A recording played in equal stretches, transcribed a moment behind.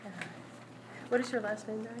What is your last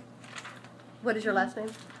name, Mary? What is your last name?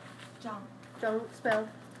 Zhang. Zhang, spelled?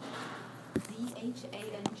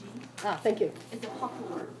 Z-H-A-N-G. Ah, thank you. It's a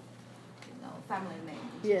popular, family name.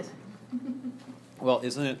 Yes. Well,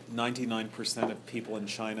 isn't it 99% of people in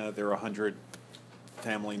China, there are 100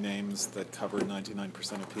 family names that cover 99%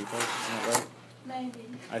 of people? Isn't that right? Maybe.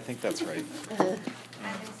 I think that's right. And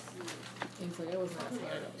He's like, I wasn't asking.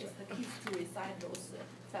 it's the kids to recite those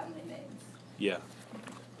family names. Yeah.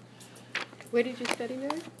 Where did you study,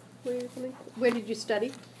 Mary? Where did you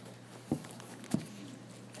study?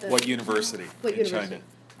 What university What in university? China?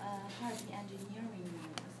 Herbert Engineering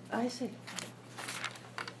University. I see.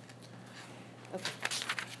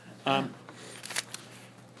 Okay.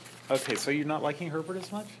 Okay, so you're not liking Herbert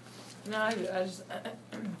as much? No, I do.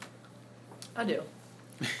 I do.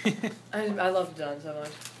 I love John so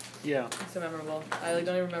much. Yeah. He's so memorable. I don't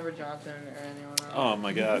even remember Jonathan or anyone else. Oh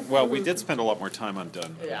my God. Well, we did spend a lot more time on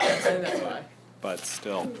Dunn. Yeah, I think that's why. But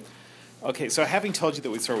still. Okay, so having told you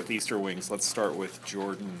that we start with Easter wings, let's start with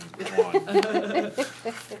Jordan 1.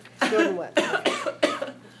 Jordan what?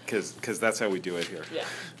 Because that's how we do it here. Yeah.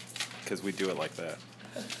 Because we do it like that.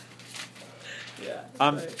 Yeah.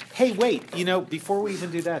 Right. Hey, wait. Before we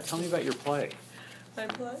even do that, tell me about your play. My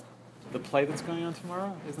play? The play that's going on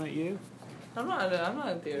tomorrow? Isn't that you? I'm not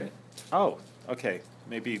in theater. Oh, okay.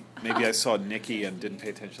 Maybe I saw Nikki and didn't pay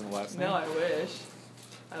attention the last night. No, I wish.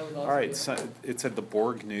 I would love All right, to. so it said the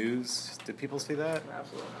Borg News. Did people see that?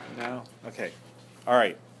 Absolutely. No? Okay. All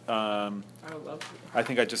right. I would love to. I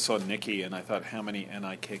think I just saw Nikki, and I thought, how many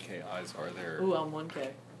NIKKIs are there? Ooh, I'm 1K.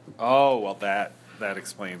 Oh, well, that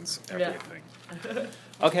explains everything. Yeah.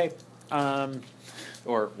 Okay.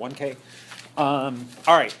 Or 1K. All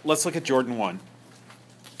right, let's look at Jordan 1,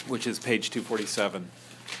 which is page 247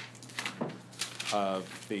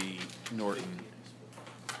 of the Norton.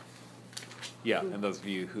 Yeah, and those of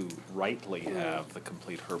you who rightly have the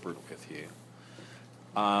complete Herbert with you.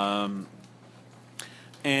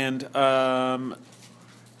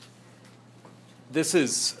 This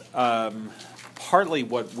is partly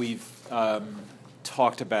what we've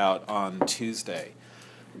talked about on Tuesday,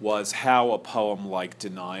 was how a poem like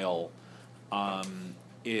Denial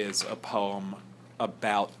is a poem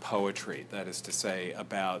about poetry. That is to say,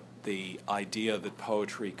 about the idea that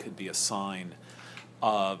poetry could be a sign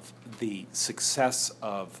of the success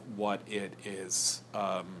of what it is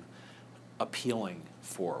appealing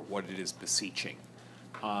for, what it is beseeching.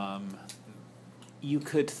 You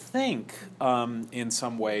could think, in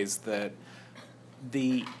some ways, that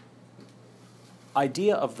the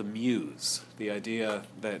idea of the muse, the idea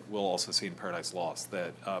that we'll also see in Paradise Lost,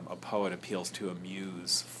 that a poet appeals to a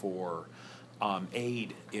muse for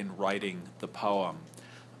aid in writing the poem,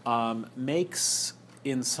 makes,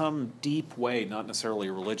 in some deep way, not necessarily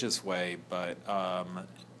a religious way, but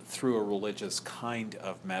through a religious kind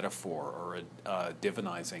of metaphor, or a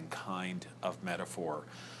divinizing kind of metaphor.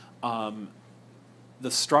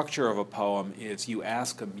 The structure of a poem is you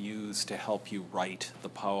ask a muse to help you write the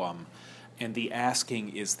poem, and the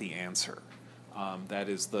asking is the answer. That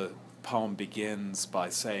is, the poem begins by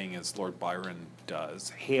saying, as Lord Byron does,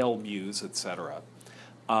 "Hail, Muse," etc.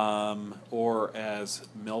 Or as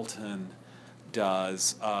Milton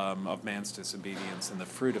does, of man's disobedience, and the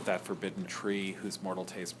fruit of that forbidden tree, whose mortal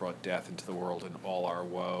taste brought death into the world and all our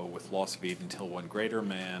woe, with loss of Eden till one greater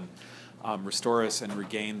man, restore us and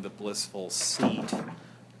regain the blissful seat.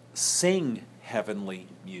 Sing, heavenly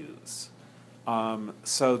muse.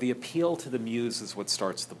 So the appeal to the muse is what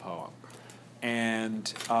starts the poem.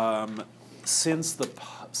 And since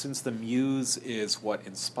the muse is what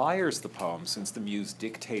inspires the poem, since the muse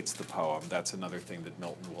dictates the poem, that's another thing that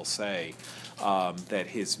Milton will say, that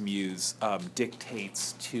his muse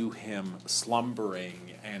dictates to him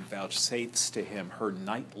slumbering and vouchsafes to him her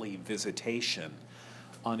nightly visitation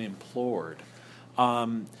unimplored.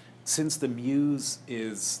 Since the muse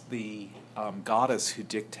is the goddess who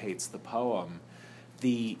dictates the poem,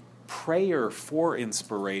 the prayer for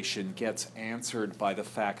inspiration gets answered by the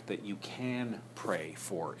fact that you can pray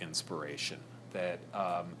for inspiration. That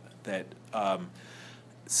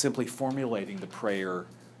simply formulating the prayer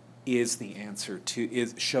is the answer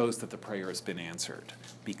to, shows that the prayer has been answered.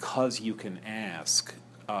 Because you can ask,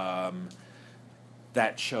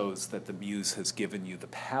 that shows that the muse has given you the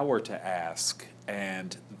power to ask,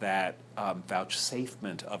 and that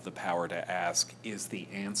vouchsafement of the power to ask is the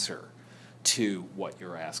answer to what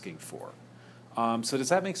you're asking for. So does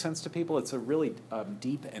that make sense to people? It's a really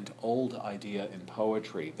deep and old idea in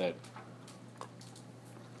poetry that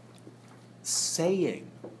saying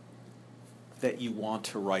that you want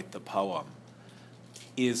to write the poem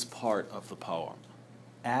is part of the poem.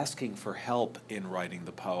 asking for help in writing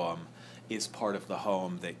the poem is part of the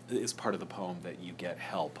poem that you get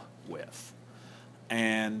help with.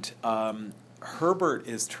 And Herbert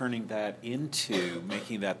is turning that into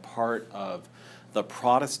making that part of the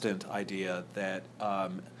Protestant idea that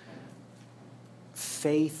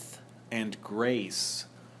faith and grace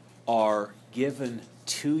are given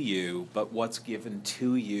to you, but what's given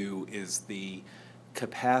to you is the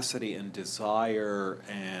capacity and desire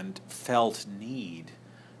and felt need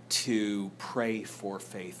to pray for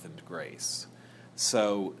faith and grace.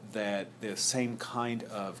 So that the same kind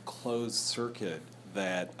of closed circuit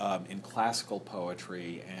that in classical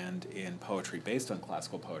poetry and in poetry based on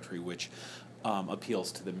classical poetry, which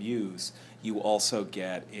appeals to the muse, you also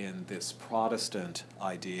get in this Protestant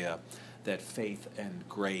idea that faith and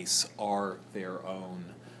grace are their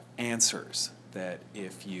own answers, that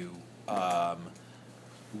if you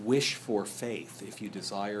wish for faith, if you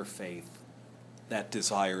desire faith, that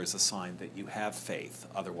desire is a sign that you have faith.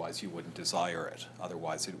 Otherwise, you wouldn't desire it.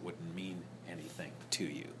 Otherwise, it wouldn't mean anything to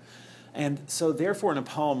you. And so, therefore, in a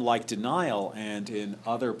poem like Denial and in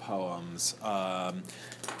other poems, can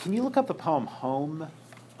you look up the poem Home?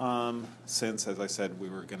 Since, as I said, we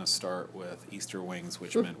were going to start with Easter Wings,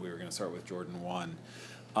 which meant we were going to start with Jordan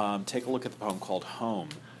 1. Take a look at the poem called Home.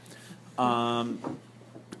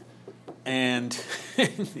 And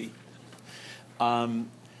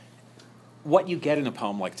what you get in a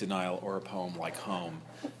poem like Denial or a poem like Home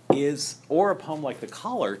is, or a poem like The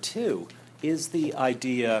Collar, too, is the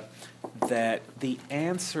idea that the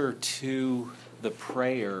answer to the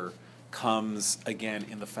prayer comes again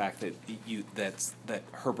in the fact that that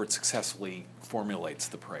Herbert successfully formulates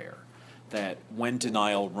the prayer. That when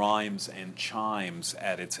Denial rhymes and chimes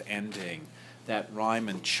at its ending, that rhyme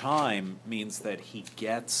and chime means that he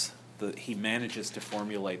manages to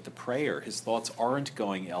formulate the prayer. His thoughts aren't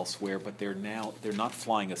going elsewhere, but they're not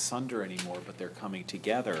flying asunder anymore, but they're coming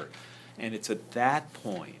together. And it's at that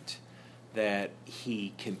point that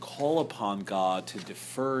he can call upon God to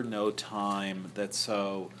defer no time, that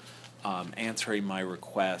so answering my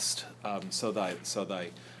request, so thy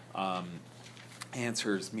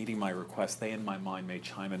answers meeting my request, they in my mind may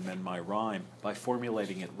chime and mend my rhyme. By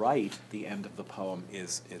formulating it right, the end of the poem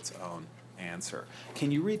is its own answer.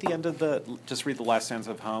 Can you read the end of just read the last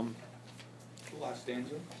stanza of Home? The last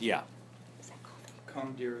stanza? Yeah.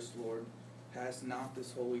 Come, dearest Lord, pass not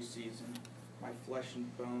this holy season. My flesh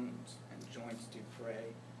and bones and joints do pray,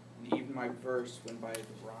 and even my verse, when by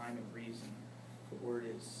the rhyme and reason the word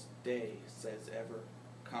is stay, says ever,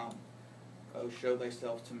 come. Oh, show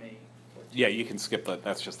thyself to me. Yeah, you can skip that.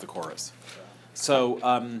 That's just the chorus. So,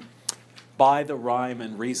 by the rhyme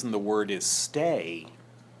and reason, the word is stay,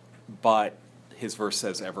 but his verse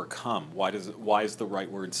says ever come. Why is the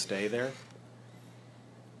right word stay there?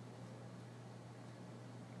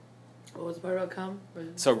 What was the part about come?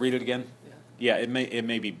 So read it again. Yeah. Yeah, it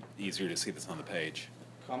may be easier to see this on the page.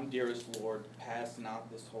 Come, dearest Lord, pass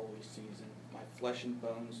not this holy season. My flesh and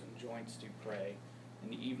bones and joints do pray,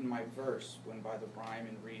 and even my verse, when by the rhyme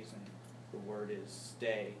and reason the word is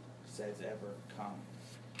stay, says ever come.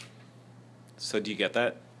 So do you get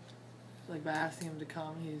that? Like by asking him to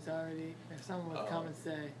come, he's already, if someone would come and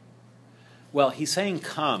say. Well, he's saying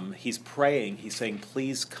come, he's praying, he's saying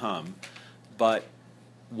please come, but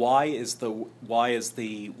why is the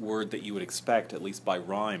word that you would expect, at least by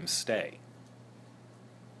rhyme, stay?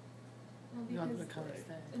 Well, You want because them to come and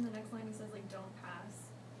say. in the next line he says, like, don't pass,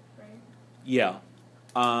 right? Yeah.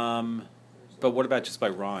 But what about just by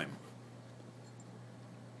rhyme?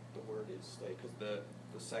 The word is stay, because the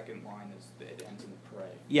second line is that it ends in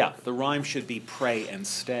pray. Yeah, the rhyme should be pray and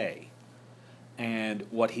stay. And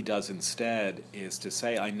what he does instead is to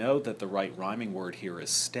say, I know that the right rhyming word here is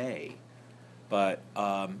stay, but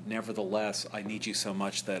nevertheless, I need you so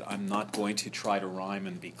much that I'm not going to try to rhyme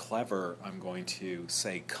and be clever. I'm going to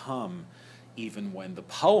say come, even when the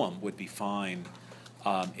poem would be fine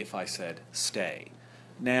if I said stay.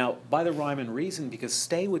 Now, by the rhyme and reason, because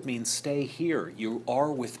stay would mean stay here. You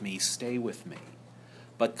are with me, stay with me.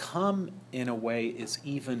 But come, in a way, is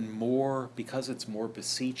even more, because it's more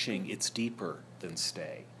beseeching, it's deeper than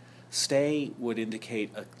stay. Stay would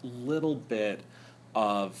indicate a little bit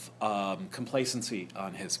of complacency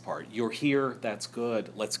on his part. You're here, that's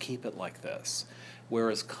good, let's keep it like this.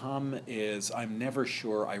 Whereas come is, I'm never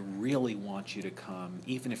sure, I really want you to come.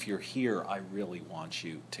 Even if you're here, I really want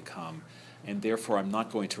you to come. And therefore, I'm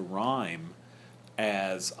not going to rhyme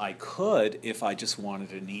as I could if I just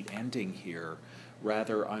wanted a neat ending here.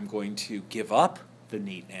 Rather, I'm going to give up the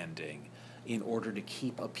neat ending in order to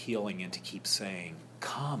keep appealing and to keep saying,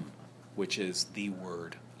 come, which is the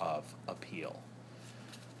word of appeal.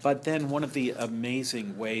 But then one of the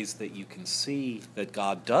amazing ways that you can see that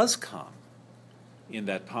God does come in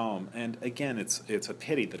that poem, and again, it's a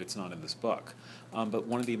pity that it's not in this book, but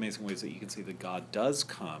one of the amazing ways that you can see that God does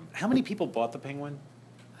come. How many people bought the Penguin?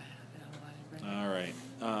 I have it online. All right.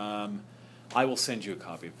 I will send you a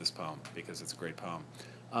copy of this poem because it's a great poem.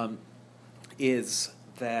 Is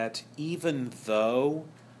that even though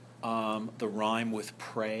the rhyme with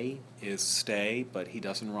pray is stay, but he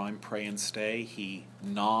doesn't rhyme pray and stay, he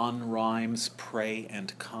non-rhymes pray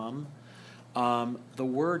and come. The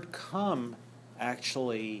word come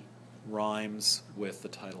actually rhymes with the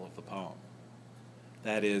title of the poem.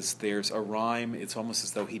 That is, there's a rhyme, it's almost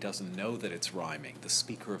as though he doesn't know that it's rhyming. The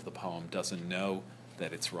speaker of the poem doesn't know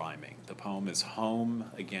that it's rhyming. The poem is home.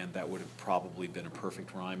 Again, that would have probably been a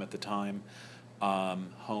perfect rhyme at the time.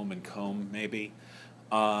 Home and comb, maybe.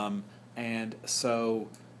 And so,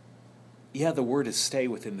 yeah, the word is stay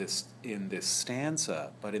in this stanza,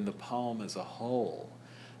 but in the poem as a whole,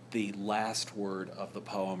 the last word of the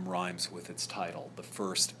poem rhymes with its title. The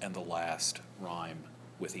first and the last rhyme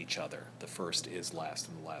with each other. The first is last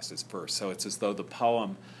and the last is first. So it's as though the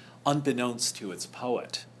poem, unbeknownst to its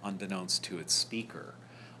poet, unbeknownst to its speaker,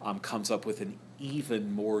 comes up with an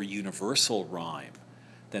even more universal rhyme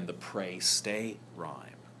than the pray stay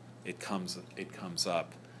rhyme. It comes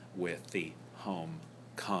up with the home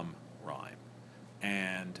come rhyme.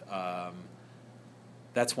 And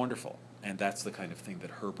that's wonderful. And that's the kind of thing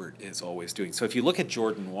that Herbert is always doing. So if you look at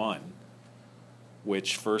Jordan 1,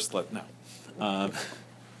 which first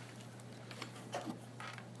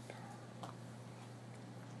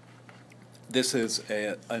this is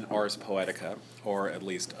an ars poetica, or at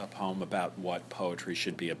least a poem about what poetry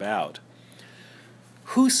should be about.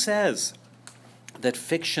 Who says that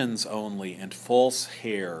fictions only and false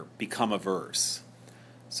hair become a verse?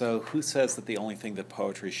 So who says that the only thing that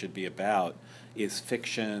poetry should be about is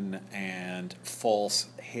fiction and false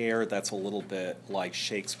hair? That's a little bit like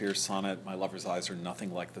Shakespeare's sonnet, "My lover's eyes are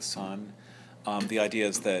nothing like the sun." The idea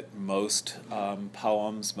is that most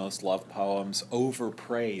poems, most love poems,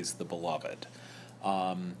 overpraise the beloved.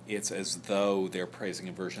 It's as though they're praising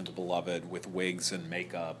a version of the beloved with wigs and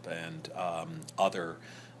makeup and other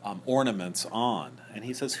ornaments on. And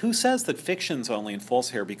he says, who says that fictions only and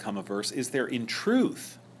false hair become a verse? Is there in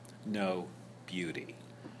truth no beauty?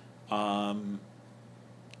 Who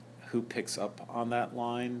picks up on that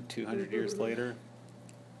line 200 years later?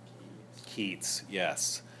 Keats,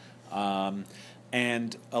 yes.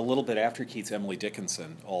 And a little bit after Keats, Emily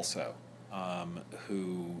Dickinson also,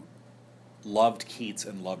 who loved Keats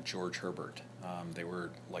and loved George Herbert. They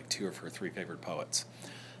were like two of her three favorite poets.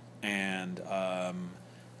 And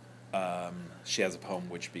she has a poem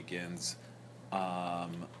which begins, I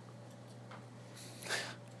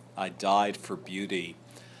died for beauty,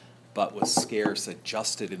 but was scarce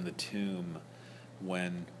adjusted in the tomb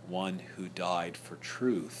when one who died for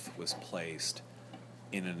truth was placed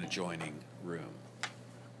in an adjoining room.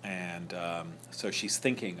 And so she's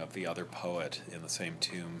thinking of the other poet in the same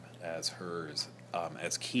tomb as hers,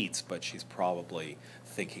 as Keats, but she's probably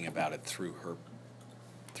thinking about it through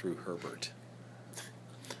Herbert.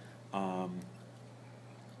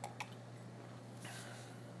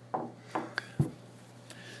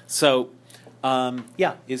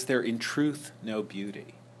 Is there in truth no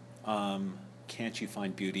beauty? Can't you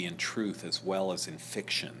find beauty in truth as well as in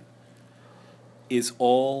fiction? Is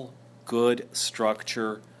all good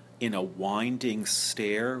structure in a winding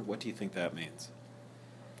stair? What do you think that means?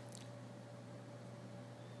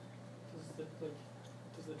 Does the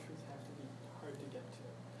truth have to be hard to get to?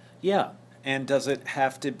 Yeah, and does it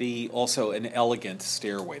have to be also an elegant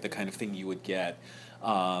stairway, the kind of thing you would get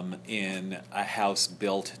in a house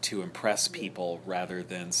built to impress people rather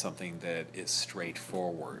than something that is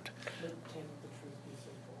straightforward? But can't the truth be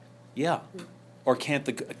simple? Yeah. Or can't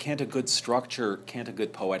a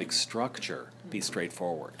good poetic structure be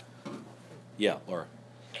straightforward? Yeah, Laura.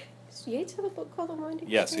 Does Yeats have a book called The Winding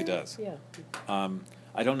Yes, he Stair? does. Yeah.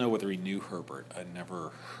 I don't know whether he knew Herbert. I never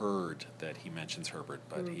heard that he mentions Herbert,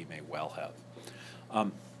 but he may well have.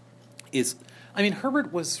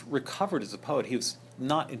 Herbert was recovered as a poet. He was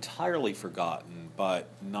not entirely forgotten, but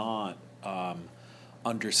not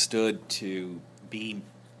understood to be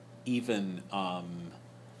even,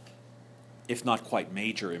 if not quite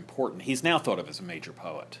major, important. He's now thought of as a major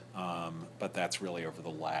poet, but that's really over the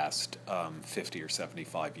last 50 or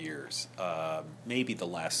 75 years, maybe the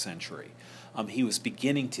last century. He was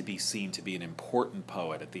beginning to be seen to be an important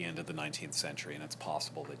poet at the end of the 19th century, and it's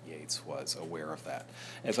possible that Yeats was aware of that.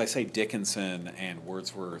 As I say, Dickinson and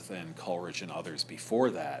Wordsworth and Coleridge and others before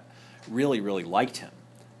that really, really liked him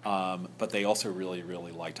but they also really,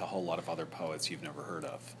 really liked a whole lot of other poets you've never heard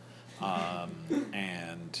of.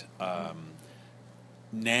 And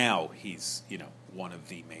now he's, one of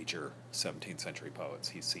the major 17th century poets.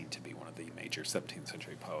 He's seen to be one of the major 17th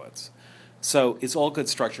century poets. So it's all good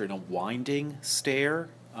structure in a winding stair.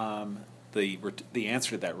 The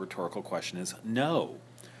answer to that rhetorical question is no.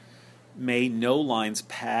 May no lines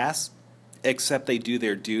pass except they do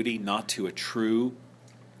their duty not to a true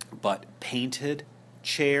but painted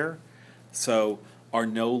chair. So are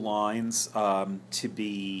no lines to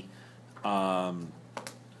be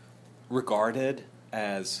regarded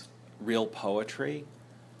as real poetry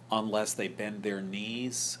unless they bend their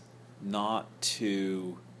knees not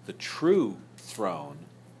to the true throne,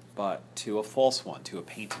 but to a false one, to a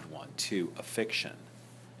painted one, to a fiction?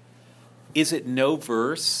 Is it no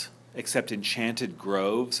verse except enchanted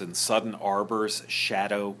groves and sudden arbors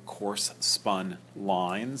shadow coarse-spun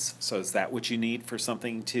lines? So is that what you need for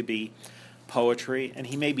something to be poetry? And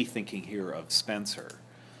he may be thinking here of Spenser.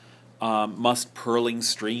 Must purling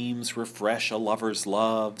streams refresh a lover's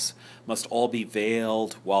loves? Must all be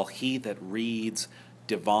veiled while he that reads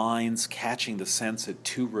divines, catching the sense it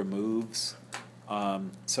too removes?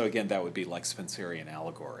 So again, that would be like Spenserian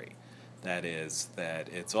allegory. That is, that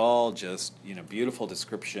it's all just, beautiful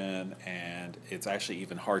description, and it's actually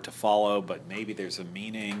even hard to follow, but maybe there's a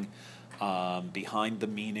meaning behind the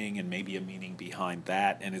meaning, and maybe a meaning behind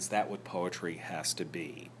that, and is that what poetry has to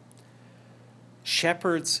be?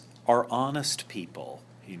 Shepherds are honest people,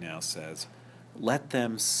 he now says. Let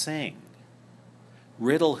them sing.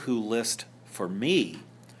 Riddle who list for me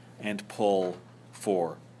and pull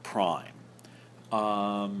for prime.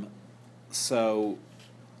 So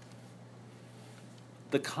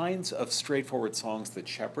the kinds of straightforward songs that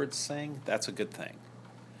shepherds sing, that's a good thing.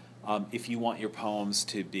 If you want your poems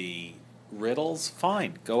to be riddles,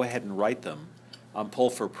 fine, go ahead and write them. Pull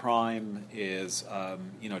for prime is,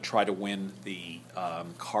 try to win the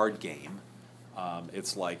card game.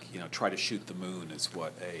 It's like, try to shoot the moon is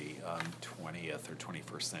what a 20th or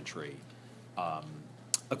 21st century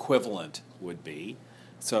equivalent would be.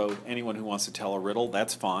 So anyone who wants to tell a riddle,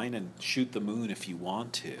 that's fine, and shoot the moon if you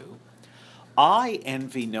want to. I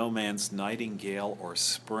envy no man's nightingale or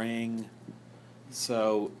spring.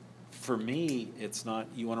 So for me, it's not,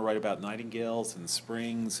 you want to write about nightingales and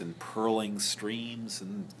springs and purling streams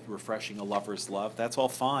and refreshing a lover's love, that's all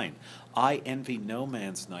fine. I envy no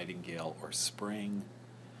man's nightingale or spring,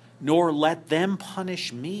 nor let them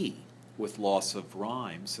punish me with loss of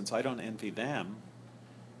rhyme. Since I don't envy them,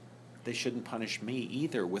 they shouldn't punish me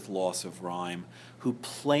either with loss of rhyme, who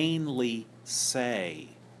plainly say,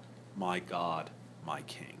 my God, my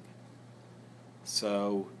King.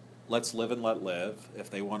 So let's live and let live. If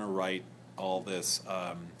they want to write all this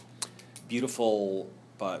beautiful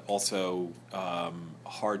but also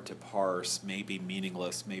hard to parse, maybe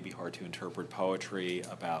meaningless, maybe hard to interpret poetry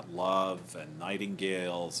about love and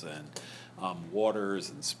nightingales and waters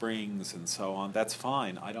and springs and so on, that's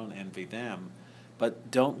fine. I don't envy them.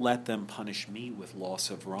 But don't let them punish me with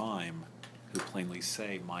loss of rhyme, who plainly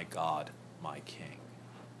say, my God, my King.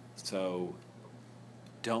 So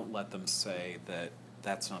don't let them say that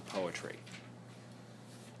that's not poetry.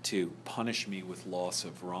 To punish me with loss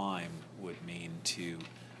of rhyme would mean to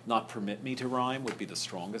not permit me to rhyme, would be the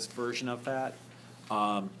strongest version of that.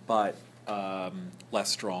 But less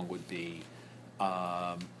strong would be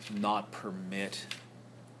not permit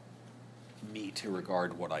me to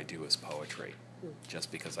regard what I do as poetry,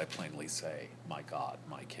 just because I plainly say, my God,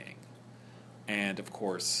 my King. And of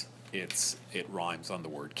course, it rhymes on the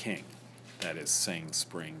word king. That is, sing,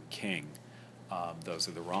 spring, king. Those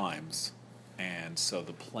are the rhymes. And so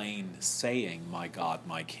the plain saying, my God,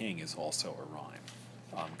 my King, is also a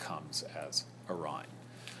rhyme, comes as a rhyme.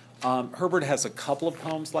 Herbert has a couple of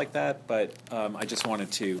poems like that, but I just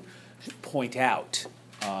wanted to point out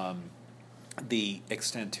the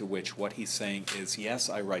extent to which what he's saying is, yes,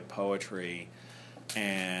 I write poetry,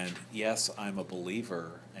 and yes, I'm a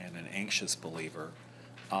believer and an anxious believer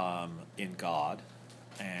in God.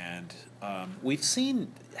 And we've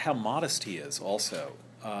seen how modest he is also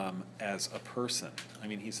as a person. I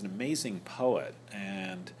mean, he's an amazing poet,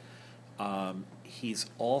 and he's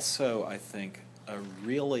also, I think, a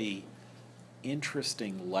really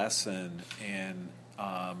interesting lesson in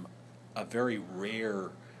a very rare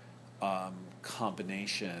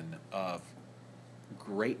combination of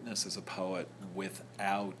greatness as a poet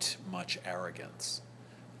without much arrogance.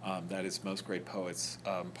 That is, most great poets,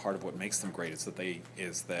 part of what makes them great is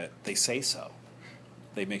that they say so.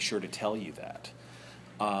 They make sure to tell you that.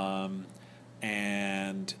 And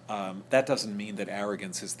And that doesn't mean that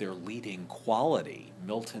arrogance is their leading quality.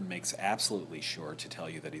 Milton makes absolutely sure to tell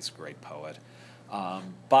you that he's a great poet.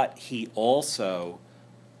 But he also,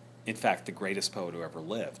 in fact, the greatest poet who ever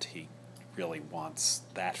lived. He really wants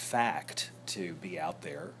that fact to be out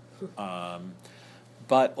there.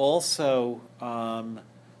 But also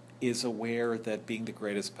is aware that being the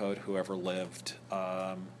greatest poet who ever lived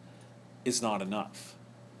is not enough.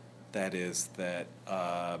 That is, that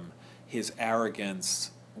his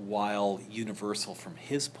arrogance, while universal from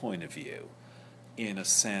his point of view, in a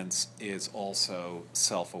sense is also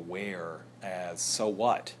self-aware as, so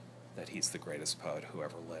what, that he's the greatest poet who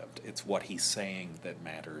ever lived. It's what he's saying that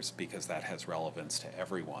matters, because that has relevance to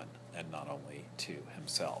everyone and not only to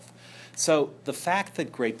himself. So the fact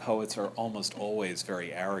that great poets are almost always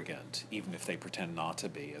very arrogant, even if they pretend not to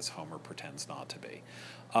be, as Homer pretends not to be,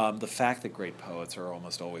 the fact that great poets are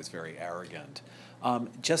almost always very arrogant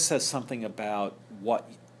just says something about what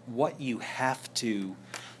you have to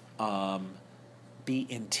be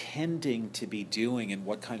intending to be doing, and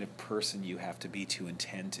what kind of person you have to be to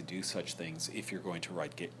intend to do such things if you're going to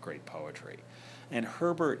write great poetry. And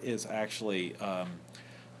Herbert is actually a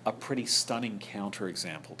pretty stunning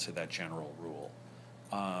counterexample to that general rule,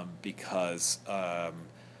 because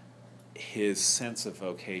his sense of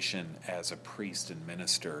vocation as a priest and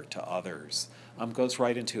minister to others goes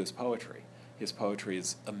right into his poetry. His poetry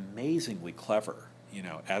is amazingly clever,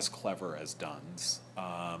 as clever as Donne's,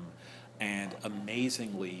 and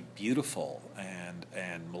amazingly beautiful and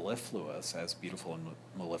mellifluous, as beautiful and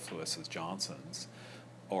mellifluous as Johnson's,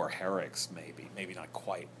 or Herrick's maybe not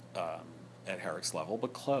quite at Herrick's level,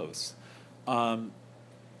 but close, but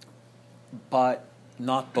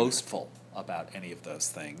not boastful about any of those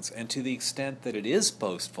things. And to the extent that it is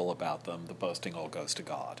boastful about them, the boasting all goes to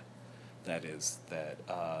God. That is, that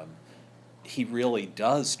he really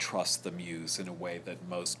does trust the muse in a way that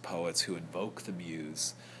most poets who invoke the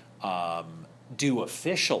muse do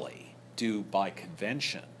officially, do by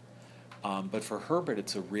convention. But for Herbert,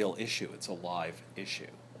 it's a real issue. It's a live issue.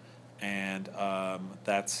 And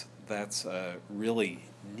that's a really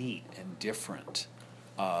neat and different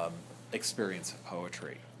experience of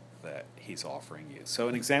poetry that he's offering you. So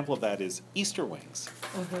an example of that is Easter Wings.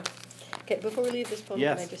 Okay, before we leave this poem,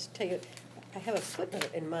 Yes. can I just tell you, I have a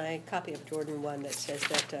footnote in my copy of Jordan 1 that says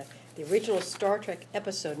that the original Star Trek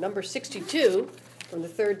episode, number 62, from the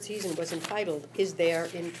third season, was entitled, "Is There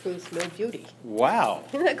in Truth No Beauty?" Wow.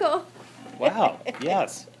 Isn't that cool? Wow.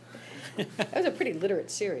 Yes. That was a pretty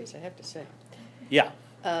literate series, I have to say. Yeah.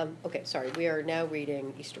 Okay, sorry, we are now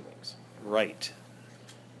reading Easter Wings. Right.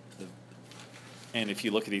 And if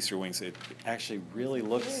you look at Easter Wings, it actually really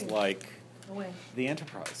looks like the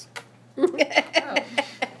Enterprise. Oh, I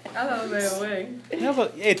thought it was a wing. No,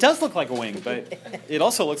 but it does look like a wing, but it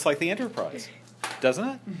also looks like the Enterprise, doesn't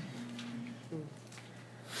it?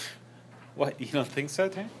 What, you don't think so,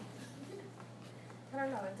 Tam? I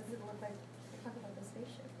don't know, it doesn't look like, you're talking about the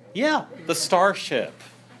spaceship, right? Yeah, the starship.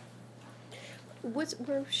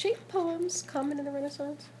 Were shape poems common in the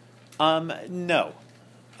Renaissance? No.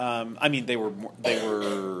 I mean, they were.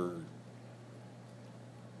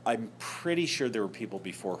 I'm pretty sure there were people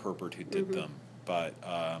before Herbert who did them, but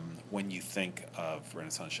when you think of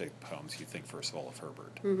Renaissance shape poems, you think first of all of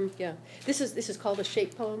Herbert. Yeah, this is called a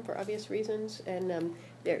shape poem for obvious reasons, and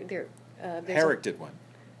there's Herrick did one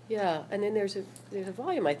yeah, and then there's a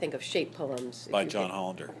volume, I think, of shape poems by John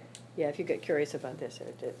Hollander. Yeah, if you get curious about this,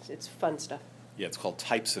 it's fun stuff. Yeah, it's called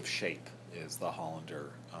Types of Shape, is the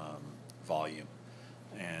Hollander volume.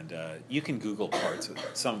 And you can Google parts of it.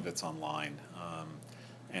 Some of it's online.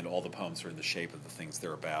 And all the poems are in the shape of the things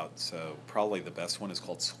they're about. So probably the best one is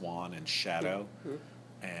called Swan and Shadow.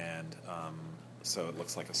 And so it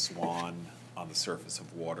looks like a swan on the surface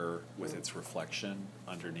of water with its reflection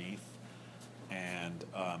underneath. And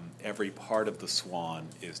every part of the swan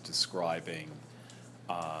is describing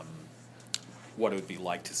what it would be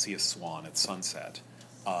like to see a swan at sunset,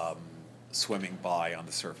 swimming by on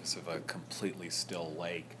the surface of a completely still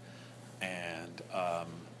lake. And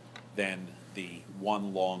then the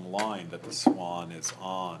one long line that the swan is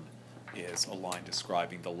on is a line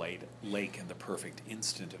describing the lake and the perfect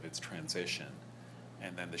instant of its transition.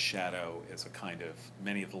 And then the shadow is a kind of,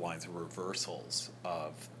 many of the lines are reversals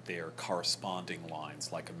of their corresponding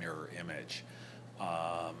lines, like a mirror image,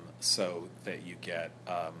 so that you get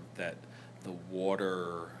that the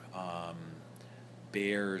water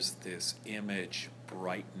bears this image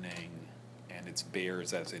brightening, and it's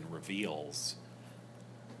bears as in reveals.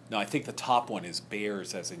 No, I think the top one is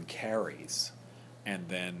bears as in carries, and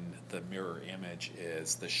then the mirror image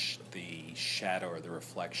is the shadow or the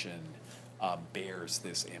reflection bears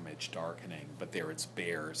this image darkening, but there it's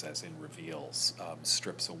bears, as in reveals,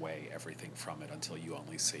 strips away everything from it until you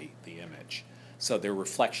only see the image. So they're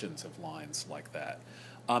reflections of lines like that.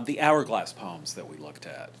 The hourglass poems that we looked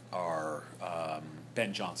at are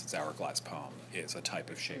Ben Jonson's hourglass poem is a type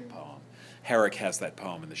of shape poem. Herrick has that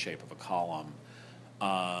poem in the shape of a column,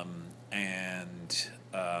 and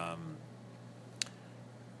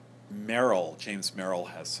James Merrill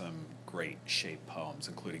has some great shape poems,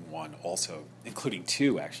 including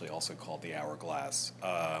two actually, also called The Hourglass,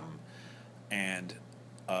 and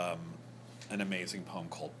an amazing poem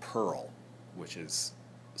called Pearl, which is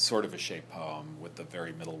sort of a shape poem with the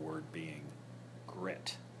very middle word being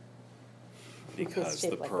grit, because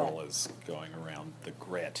the pearl is going around the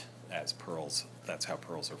grit as pearls. That's how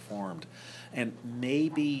pearls are formed. And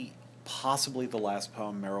possibly the last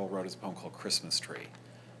poem Merrill wrote is a poem called Christmas Tree,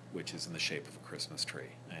 which is in the shape of a Christmas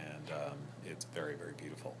tree, and it's very, very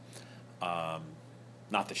beautiful.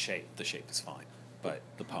 Not the shape is fine, but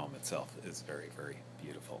the poem itself is very, very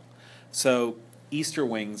beautiful. So Easter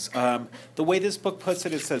Wings, the way this book puts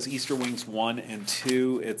it, it says Easter Wings 1 and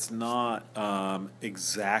 2. It's not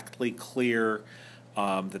exactly clear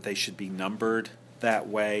that they should be numbered that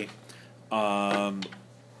way, but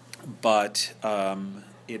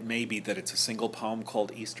it may be that it's a single poem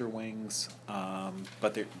called Easter Wings,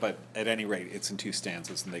 but at any rate, it's in two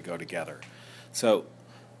stanzas and they go together. So,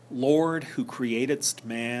 Lord, who createdst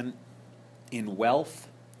man in wealth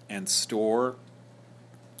and store,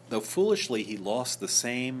 though foolishly he lost the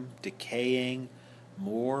same, decaying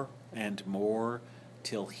more and more,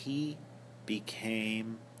 till he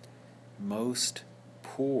became most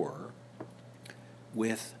poor,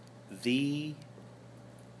 with thee,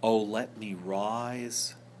 O let me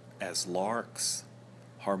rise as larks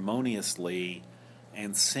harmoniously,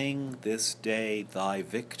 and sing this day thy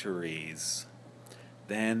victories.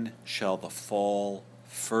 Then shall the fall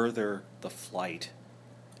further the flight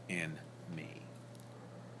in me.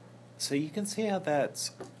 So you can see how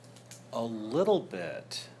that's a little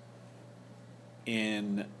bit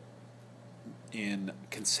in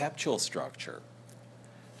conceptual structure,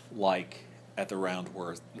 like at the round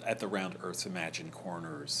earth's imagined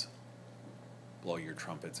corners, blow your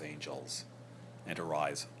trumpets, angels, and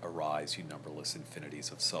arise, you numberless infinities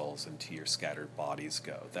of souls, and to your scattered bodies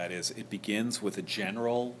go. That is, it begins with a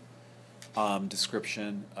general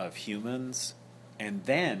description of humans, and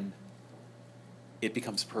then it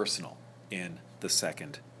becomes personal in the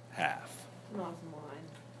second half. An awesome line.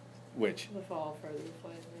 Which? The fall further the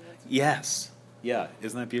flight. Yes. Yeah.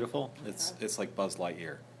 Isn't that beautiful? It's like Buzz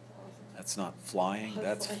Lightyear. Awesome. That's not flying. Buzz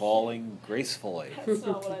That's Lightyear. Falling gracefully. That's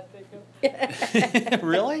not what I think of.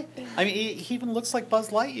 Really? I mean, he even looks like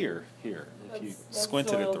Buzz Lightyear here, if you That's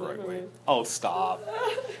squinted it the spoiled right for way. me. Oh, stop.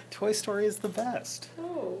 Toy Story is the best.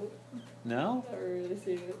 Oh, No? I've never really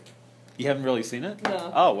seen it. You haven't really seen it?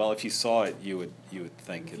 No. Oh, well, if you saw it, you would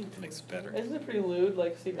think it makes it better. Isn't it pretty lewd?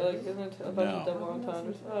 Like isn't it a bunch of No. double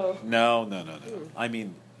entendres? Oh. No. I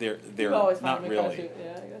mean, they're You always not find me really. cartoon.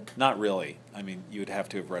 Yeah, I guess. Not really. I mean, you would have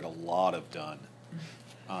to have read a lot of Dunn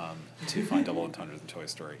to find double entendres in Toy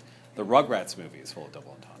Story. The Rugrats movie is full of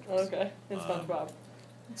double entendres. Okay. And SpongeBob.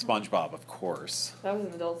 SpongeBob, of course. That was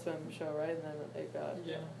an Adult Swim show, right? And then it got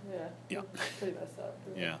Yeah. yeah. Yeah. Pretty messed up.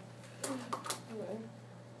 Yeah. Anyway.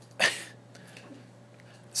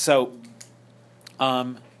 So,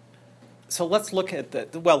 so let's look at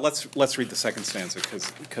the. Well, let's read the second stanza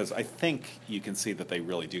because I think you can see that they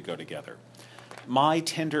really do go together. My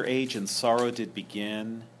tender age and sorrow did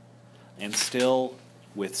begin, and still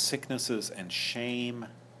with sicknesses and shame,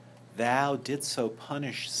 thou didst so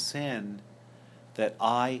punish sin, that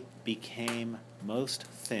I became most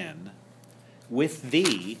thin. With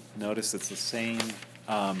thee, notice it's the same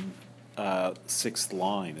sixth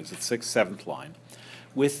line. Is it sixth, seventh line?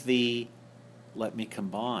 With thee, let me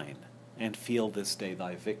combine and feel this day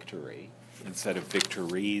thy victory. Instead of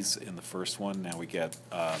victories in the first one, now we get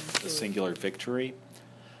the singular victory.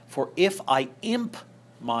 For if I imp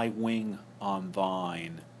my wing on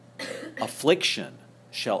thine, affliction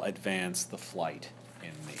shall advance the flight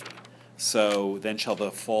in me. So then shall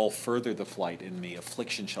the fall further the flight in me,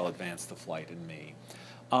 affliction shall advance the flight in me.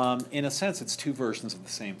 In a sense, it's two versions of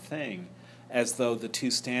the same thing, as though the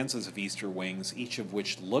two stanzas of Easter Wings, each of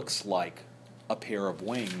which looks like a pair of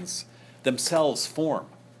wings, themselves form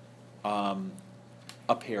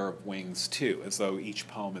a pair of wings too, as though each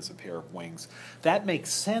poem is a pair of wings. That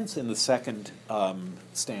makes sense in the second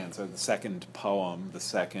stanza, the second poem, the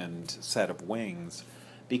second set of wings,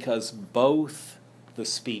 because both the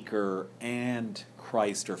speaker and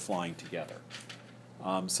Christ are flying together.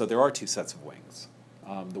 So there are two sets of wings.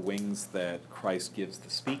 The wings that Christ gives the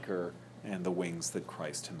speaker and the wings that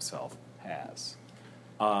Christ himself has.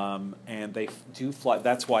 And they do fly.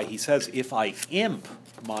 That's why he says, if I imp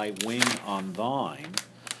my wing on thine,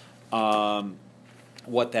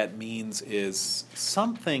 what that means is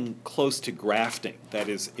something close to grafting. That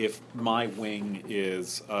is, if my wing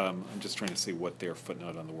is, I'm just trying to see what their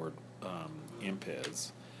footnote on the word imp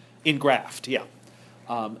is. Engraft, yeah.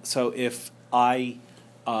 So if I,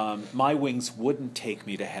 my wings wouldn't take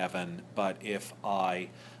me to heaven, but if I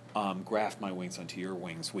graft my wings onto your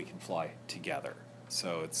wings, we can fly together.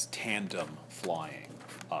 So it's tandem flying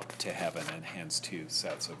up to heaven, and hence two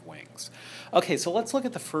sets of wings. Okay, so let's look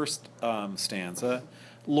at the first stanza.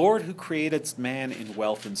 Lord, who created man in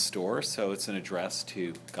wealth and store, so it's an address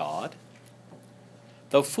to God.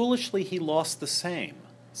 Though foolishly he lost the same.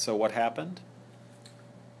 So what happened?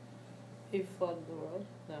 He flooded the world?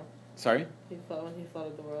 No. Sorry? He fell when he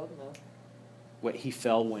flooded the world? No. What, he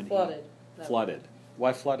fell when Flooded. he No. flooded.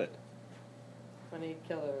 Why flooded? When he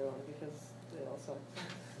killed everyone because they all sucked.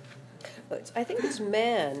 I think it's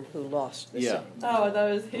man who lost the Yeah. same. Oh, that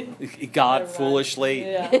was he. God Never mind. foolishly.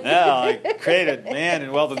 Yeah. Yeah, I created man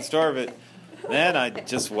in wealth and store, but then I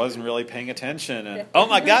just wasn't really paying attention. And oh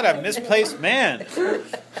my God, I've misplaced man.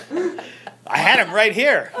 I had him right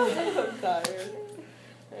here. I'm tired.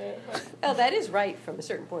 Well, that is right from a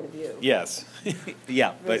certain point of view. Yes.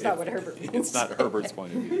 Yeah, but That's not what Herbert means. It's not Herbert's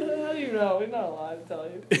point of view. How do you know? We're not allowed to tell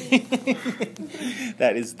you.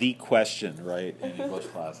 That is the question, right, in English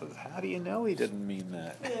classes. How do you know he didn't mean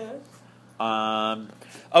that? Yeah.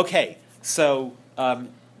 Okay, so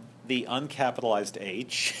the uncapitalized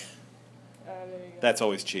H, There you go. that's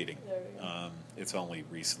always cheating. There we go. It's only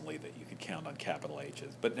recently that you could count on capital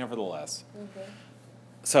H's, but nevertheless. Okay.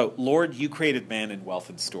 So, Lord, you created man in wealth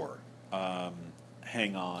and store.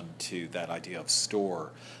 Hang on to that idea of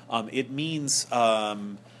store. It means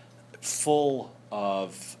full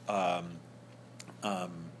of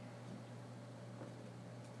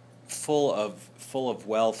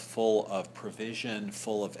wealth, full of provision,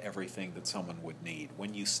 full of everything that someone would need.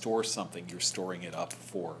 When you store something, you're storing it up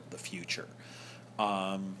for the future.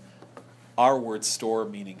 Our word store,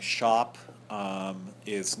 meaning shop,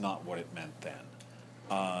 is not what it meant then.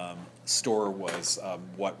 Store was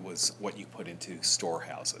what you put into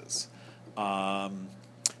storehouses.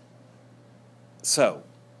 So,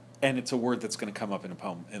 and it's a word that's going to come up in a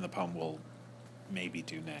poem. In the poem we'll maybe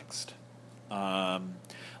do next.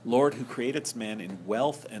 Lord, who created man in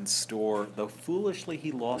wealth and store, though foolishly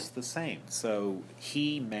he lost the same. So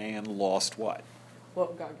man, lost what?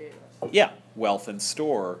 What God gave us. Yeah, wealth and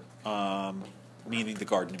store, meaning the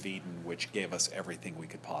Garden of Eden, which gave us everything we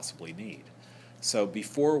could possibly need. So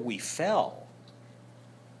before we fell,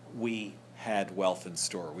 we had wealth and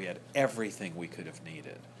store. We had everything we could have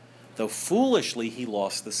needed. Though foolishly he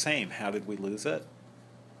lost the same. How did we lose it?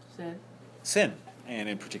 Sin. Sin, and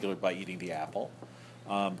in particular by eating the apple.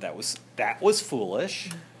 That was foolish.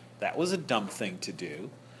 That was a dumb thing to do.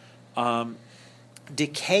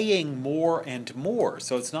 Decaying more and more.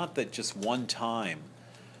 So it's not that just one time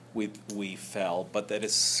we fell, but that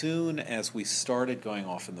as soon as we started going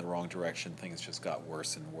off in the wrong direction, things just got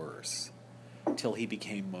worse and worse, till he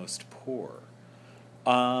became most poor.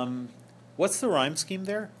 What's the rhyme scheme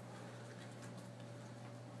there?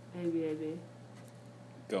 A, B, A, B.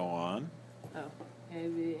 Go on. Oh. A,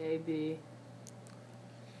 B, A, B.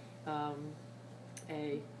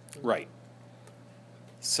 A. Right.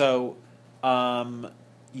 So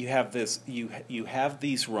you have this. You have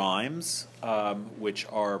these rhymes, which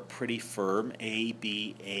are pretty firm. A,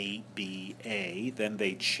 B, A, B, A. Then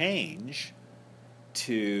they change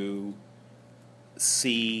to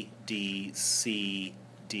C, D, C,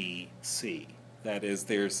 D, C. That is,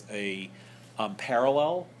 there's a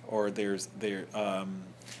parallel, or there's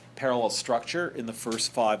parallel structure in the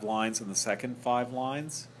first 5 lines and the second 5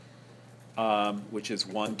 lines, which is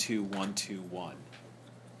 1, 2, 1, 2, 1.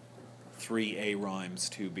 3 A rhymes,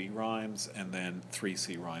 2 B rhymes, and then 3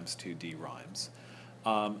 C rhymes, 2 D rhymes.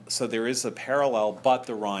 So there is a parallel, but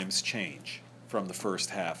the rhymes change from the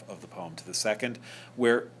first half of the poem to the second,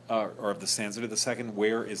 or of the stanza to the second.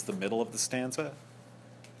 Where is the middle of the stanza?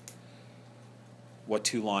 What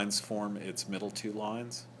 2 lines form its middle 2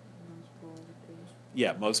 lines?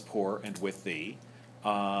 Yeah, most poor and with thee.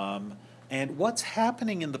 And what's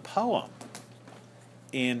happening in the poem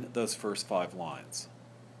in those first 5 lines?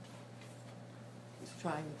 It's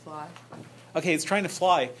trying to fly. Okay, it's trying to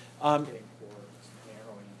fly. Getting poor, it's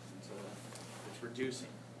narrowing until it's reducing.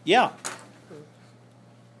 Yeah.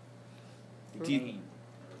 Decaying.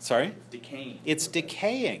 Sorry? Decaying. It's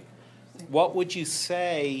decaying. What would you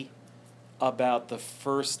say about the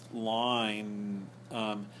first line?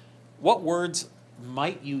 What words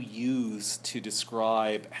might you use to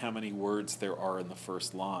describe how many words there are in the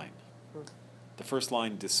first line? The first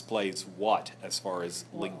line displays what as far as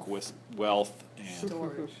wealth and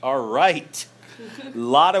Storage. All right. A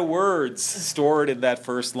lot of words stored in that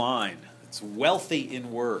first line. It's wealthy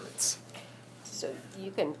in words. So you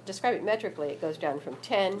can describe it metrically. It goes down from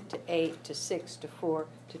 10 to 8 to 6 to 4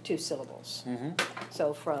 to 2 syllables. Mm-hmm.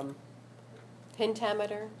 So from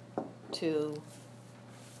pentameter to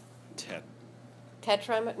 10.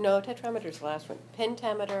 tetrameter. No, tetrameter's the last one.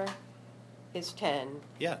 Pentameter is 10.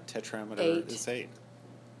 Yeah, tetrameter 8. is 8.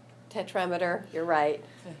 Tetrameter, you're right.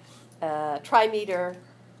 Trimeter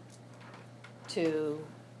to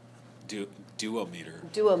Duometer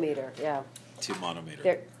duometer, yeah. to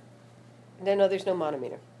monometer. No, there's no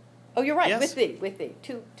monometer. Oh, you're right, Yes. with the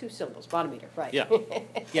two syllables, monometer, right. Yeah.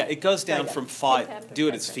 Yeah, it goes down Yeah. from 5. Pentameter, Do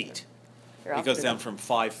it as pentameter. feet. You're It off goes to down the- from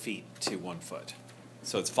 5 feet to 1 foot.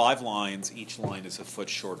 So it's 5 lines. Each line is a foot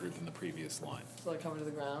shorter than the previous line. So like coming to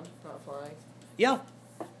the ground, not flying. Yeah.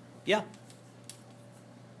 Yeah.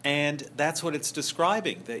 And that's what it's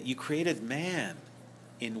describing, that you created man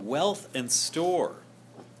in wealth and store.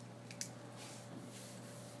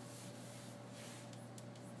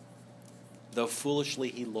 Though foolishly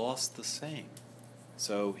he lost the same.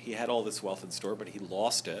 So he had all this wealth in store, but he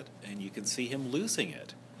lost it, and you can see him losing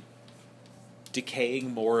it.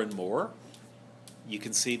 Decaying more and more. You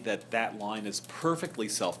can see that that line is perfectly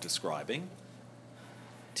self-describing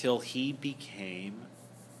till he became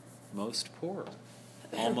most poor,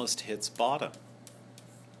 almost hits bottom.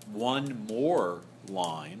 One more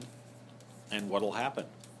line, and what'll happen?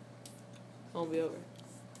 Won't be over.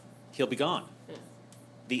 He'll be gone. Yeah.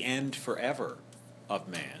 The end forever of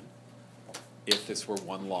man, if this were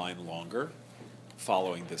one line longer,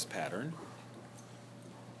 following this pattern,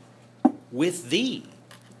 with thee.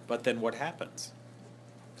 But then what happens?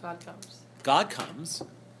 God comes. God comes,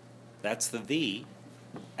 that's the thee.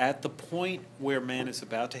 At the point where man is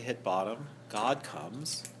about to hit bottom, God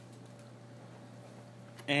comes.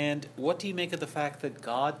 And what do you make of the fact that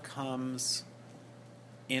God comes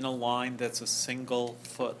in a line that's a single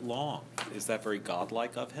foot long? Is that very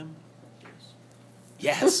godlike of him?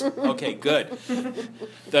 Yes. Okay, good.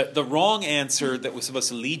 The wrong answer that was supposed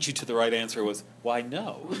to lead you to the right answer was, why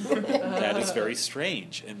no? That is very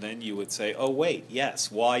strange. And then you would say, oh wait,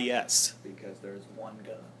 yes. Why yes? Because there's one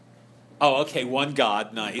God. Oh, okay, one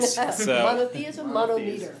God, nice. So Monotheism,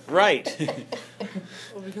 monometer. right.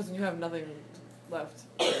 Well, because when you have nothing left,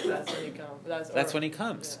 that's when you come. That's when he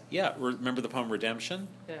comes. Yeah. Remember the poem Redemption?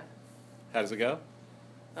 Yeah. How does it go?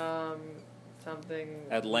 Something.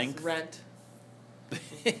 At length? Rent.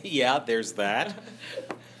 Yeah, there's that.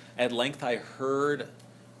 At length I heard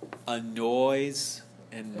a noise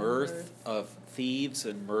and mirth of thieves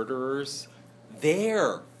and murderers.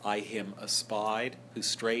 There I him espied, who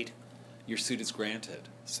straight your suit is granted,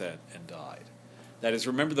 said and died. That is,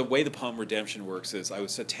 remember the way the poem Redemption works is, I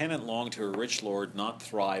was a tenant long to a rich lord not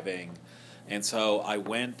thriving, and so I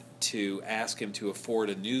went to ask him to afford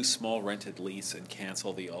a new small rented lease and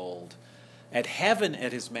cancel the old. At heaven,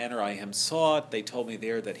 at his manor I him sought. They told me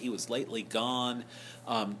there that he was lately gone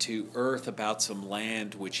to earth about some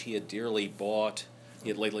land which he had dearly bought. He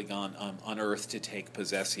had lately gone on earth to take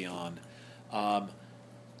possession.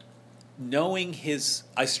 Knowing his,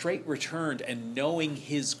 I straight returned, and knowing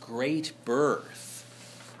his great birth,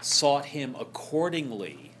 sought him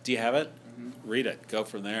accordingly. Do you have it? Mm-hmm. Read it. Go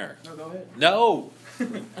from there. No, go ahead. No,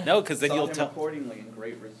 no, because then Sought you'll him tell. accordingly in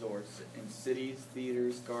great resorts, in cities,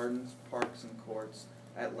 theaters, gardens, parks, and courts.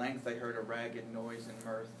 At length I heard a ragged noise and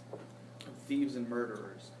mirth of thieves and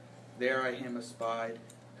murderers. There I him espied,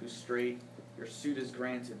 who straight your suit is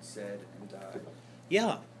granted, said, and died.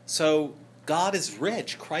 Yeah. So God is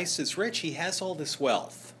rich. Christ is rich. He has all this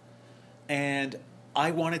wealth. And I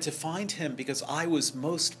wanted to find him because I was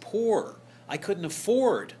most poor. I couldn't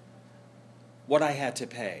afford what I had to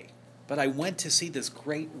pay. But I went to see this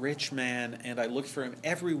great rich man, and I looked for him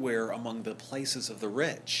everywhere among the places of the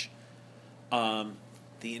rich. The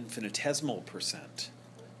infinitesimal percent,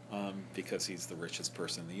 because he's the richest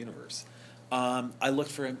person in the universe. I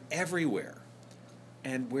looked for him everywhere.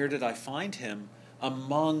 And where did I find him?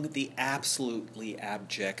 Among the absolutely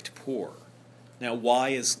abject poor. Now, why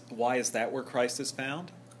is that where Christ is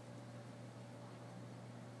found?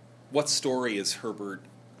 What story is Herbert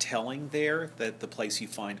telling there, that the place you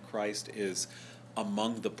find Christ is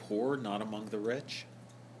among the poor, not among the rich?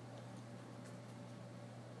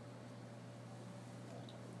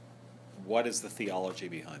 What is the theology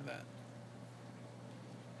behind that?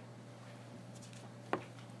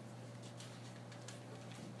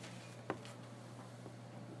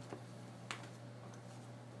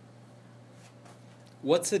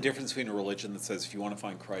 what's the difference between a religion that says if you want to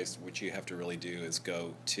find Christ, what you have to really do is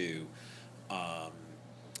go to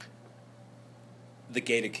the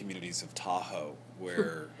gated communities of Tahoe,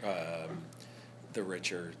 where the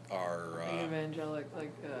richer are... like evangelic,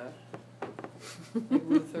 like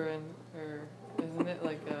Lutheran, or isn't it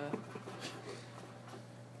like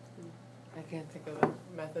I can't think of a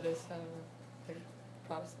Methodist, I don't know, like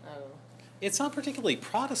Protestant, I don't know. It's not particularly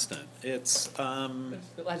Protestant. It's... I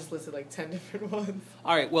just listed like 10 different ones.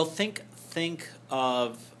 all right, well, think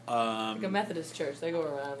of... Like a Methodist church, they go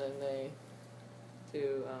around and they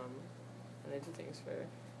do things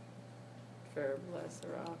for less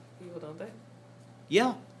or off people, don't they?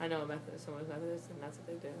 Yeah. I know a Methodist, someone's Methodist, and that's what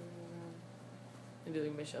they do. They go around and do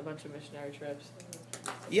like a bunch of missionary trips.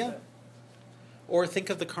 Yeah. Like, or think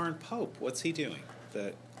of the current Pope. What's he doing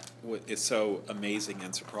that is so amazing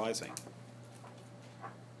and surprising?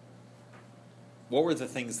 What were the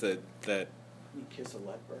things that You kiss a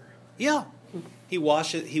leper. Yeah. He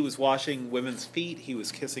was washing women's feet, he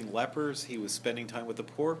was kissing lepers, he was spending time with the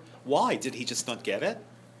poor. Why? Did he just not get it?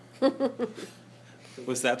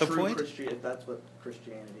 Was that the point? That's what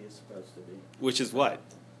Christianity is supposed to be. Which is what?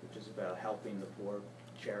 Which is about helping the poor,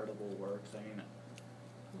 charitable works.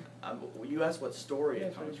 I mean, you asked what story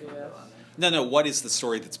it comes from. Though, No, what is the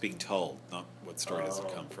story that's being told? Not what story does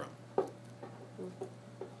it come from?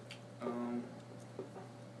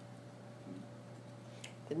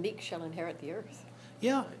 The meek shall inherit the earth.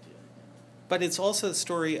 Yeah. But it's also the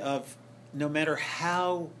story of no matter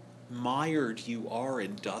how mired you are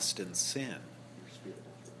in dust and sin,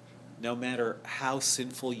 no matter how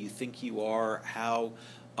sinful you think you are, how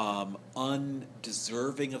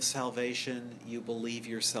undeserving of salvation you believe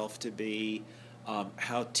yourself to be,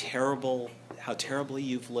 how terribly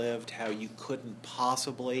you've lived, how you couldn't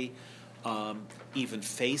possibly even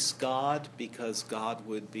face God because God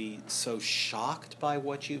would be so shocked by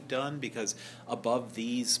what you've done, because above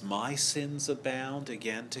these my sins abound,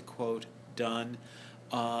 again to quote Donne.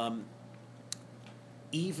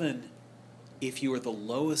 Even if you are the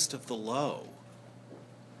lowest of the low,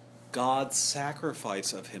 God's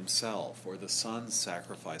sacrifice of himself, or the Son's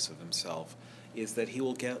sacrifice of himself, is that he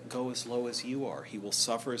will go as low as you are. He will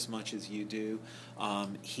suffer as much as you do.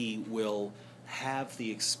 He will have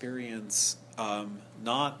the experience,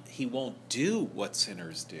 he won't do what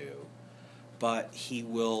sinners do, but he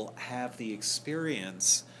will have the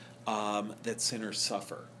experience that sinners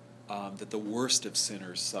suffer. That the worst of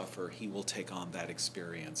sinners suffer, he will take on that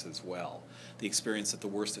experience as well. The experience that the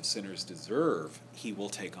worst of sinners deserve, he will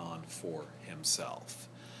take on for himself.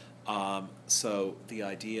 So the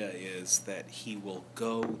idea is that he will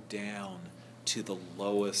go down to the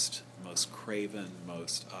lowest, most craven,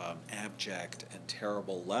 most abject and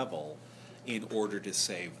terrible level in order to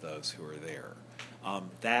save those who are there.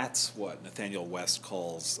 That's what Nathaniel West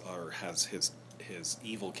calls, or has his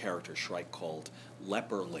evil character Shrike called,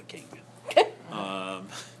 leper licking.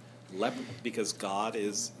 Because God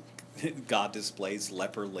displays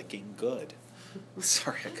leper licking good.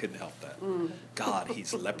 Sorry, I couldn't help that. God,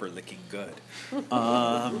 he's leper licking good.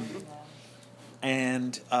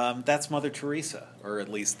 And that's Mother Teresa, or at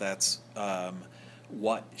least that's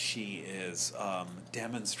what she is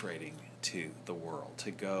demonstrating to the world,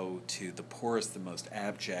 to go to the poorest, the most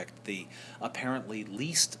abject, the apparently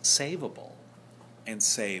least savable, and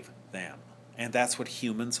save them. And that's what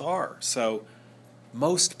humans are. So,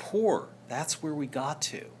 most poor, that's where we got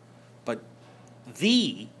to. But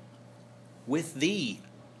with thee,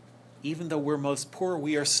 even though we're most poor,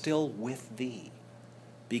 we are still with thee.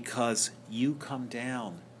 Because you come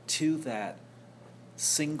down to that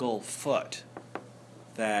single foot,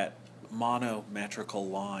 that monometrical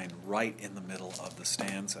line right in the middle of the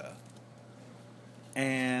stanza.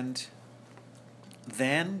 And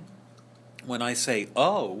then, when I say,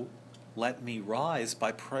 oh, let me rise,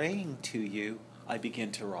 by praying to you, I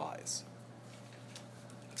begin to rise.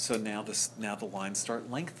 So now the lines start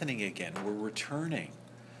lengthening again. We're returning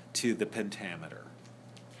to the pentameter.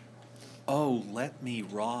 Oh, let me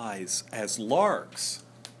rise as larks,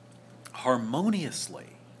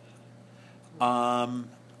 harmoniously. No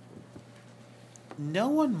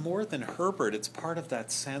one more than Herbert, it's part of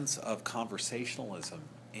that sense of conversationalism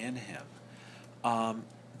in him,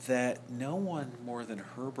 that no one more than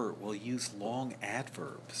Herbert will use long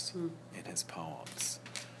adverbs in his poems.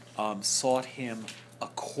 Sought him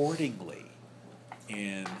accordingly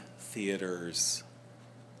in theaters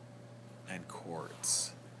and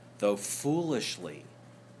courts, though foolishly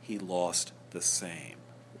he lost the same.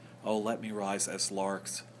 Oh, let me rise as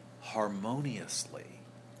larks harmoniously.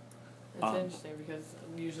 It's interesting because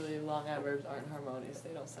usually long adverbs aren't harmonious. They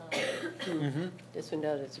don't sound right. This one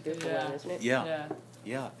does. It's a beautiful one, isn't it? Yeah. Yeah.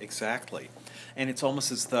 Yeah, exactly. And it's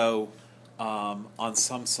almost as though on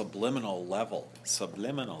some subliminal level,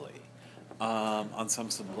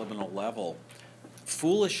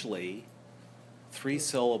 foolishly, 3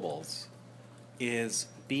 syllables is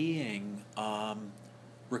being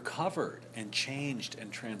recovered and changed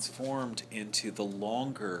and transformed into the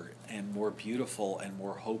longer and more beautiful and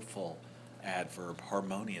more hopeful adverb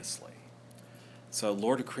harmoniously. So,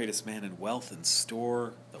 Lord who createst man in wealth and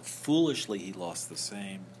store, though foolishly he lost the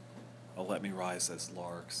same, oh, let me rise as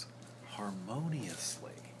larks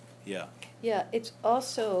harmoniously. Yeah. Yeah, it's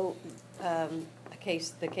also the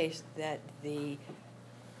case that the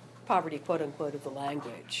poverty, quote unquote, of the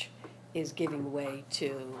language is giving way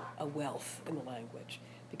to a wealth in the language,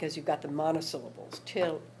 because you've got the monosyllables,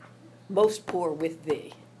 till most poor with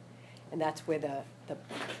thee, and that's where the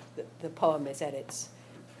poem is at its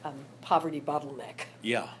poverty bottleneck.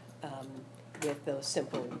 Yeah. With those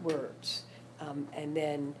simple words, and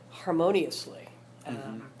then harmoniously,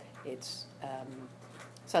 it's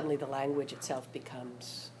suddenly the language itself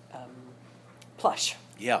becomes plush.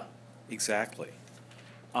 Yeah, exactly.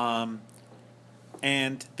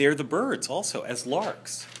 And they're the birds also, as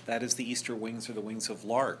larks. That is, the Easter wings are the wings of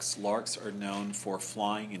larks. Larks are known for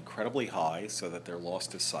flying incredibly high so that they're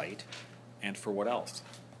lost to sight. And for what else?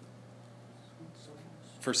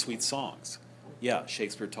 For sweet songs. Yeah,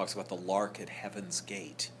 Shakespeare talks about the lark at heaven's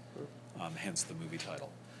gate, hence the movie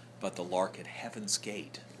title. But the lark at heaven's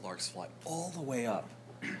gate, larks fly all the way up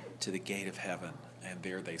to the gate of heaven, and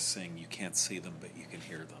there they sing. You can't see them, but you can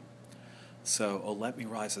hear them. So, oh, let me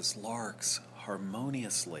rise as larks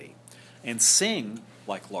harmoniously, and sing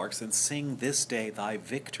like larks, and sing this day thy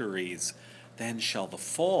victories. Then shall the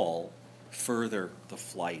fall further the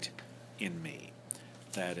flight in me.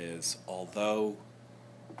 That is, although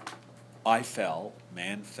I fell,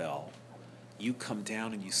 man fell, you come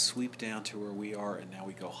down and you sweep down to where we are, and now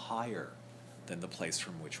we go higher than the place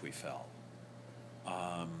from which we fell.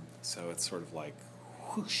 So it's sort of like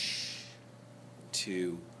whoosh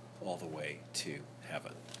to all the way to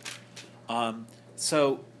heaven.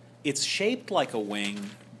 So it's shaped like a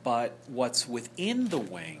wing, but what's within the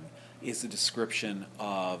wing is a description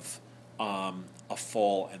of a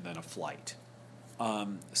fall and then a flight.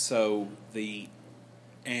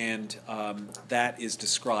 That is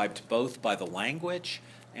described both by the language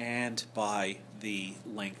and by the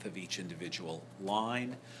length of each individual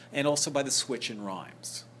line, and also by the switch in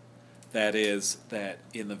rhymes. That is, that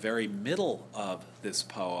in the very middle of this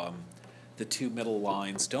poem, the 2 middle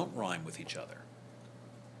lines don't rhyme with each other.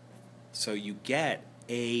 So you get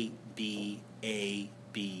A, B, A,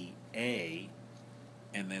 B, A,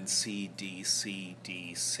 and then C, D, C,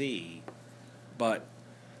 D, C, but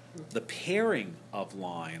the pairing of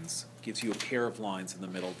lines gives you a pair of lines in the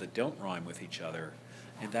middle that don't rhyme with each other,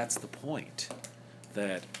 and that's the point,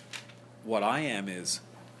 that what I am is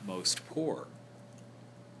most poor.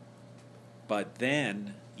 But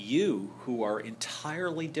then you, who are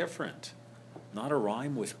entirely different, not a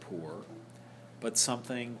rhyme with poor, but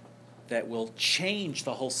something that will change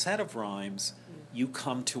the whole set of rhymes, you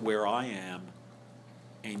come to where I am,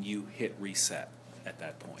 and you hit reset at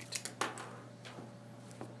that point.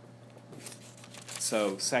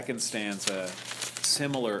 So, second stanza,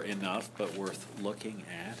 similar enough, but worth looking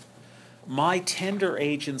at. My tender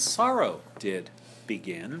age in sorrow did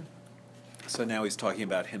begin. So now he's talking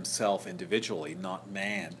about himself individually, not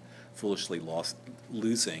man foolishly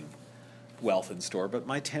losing wealth in store, but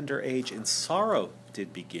my tender age in sorrow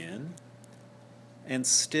did begin, and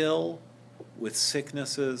still with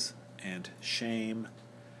sicknesses and shame,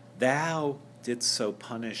 thou didst so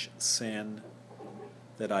punish sin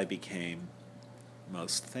that I became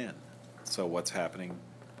most thin. So what's happening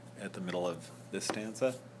at the middle of this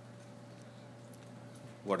stanza?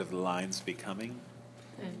 What are the lines becoming?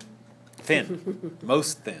 Thin,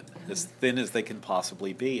 most thin, as thin as they can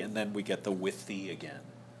possibly be, and then we get the with thee again.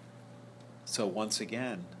 So once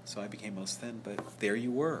again, so I became most thin, but there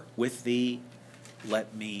you were. With thee,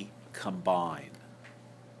 let me combine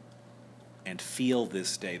and feel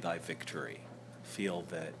this day thy victory. Feel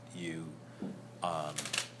that you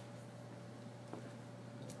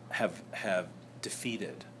have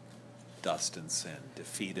defeated dust and sin,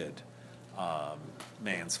 defeated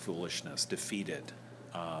man's foolishness, defeated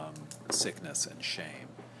sickness and shame.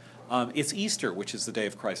 It's Easter, which is the day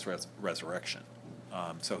of Christ's resurrection.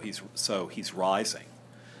 So he's rising.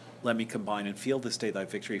 Let me combine and feel this day thy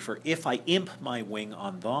victory. For if I imp my wing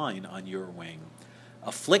on thine, on your wing,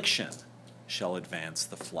 affliction shall advance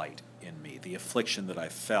the flight in me. The affliction that I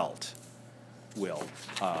felt will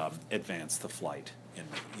advance the flight in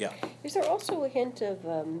me. Yeah. Is there also a hint of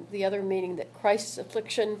the other meaning, that Christ's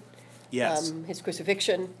affliction Yes. His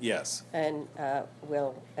crucifixion, Yes. and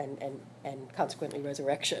and consequently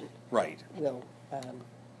resurrection Right. will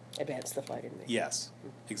advance the flight in me. Yes.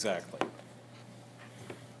 Exactly.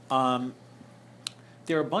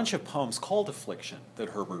 There are a bunch of poems called Affliction that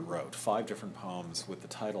Herbert wrote, 5 different poems with the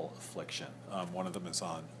title Affliction. One of them is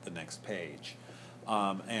on the next page.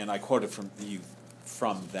 And I quoted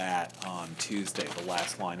from that on Tuesday, the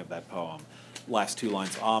last line of that poem. Last 2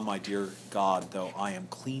 lines, "Ah, my dear God, though I am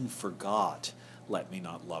clean forgot, let me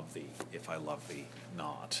not love thee, if I love thee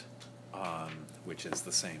not," which is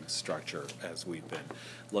the same structure as we've been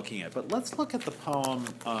looking at. But let's look at the poem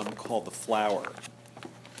called The Flower,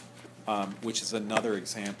 which is another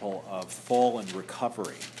example of fall and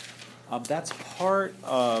recovery. That's part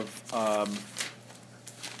of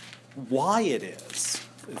why it is,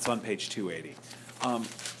 it's on page 280,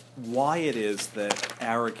 why it is that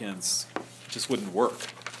arrogance just wouldn't work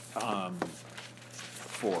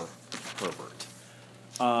for Herbert.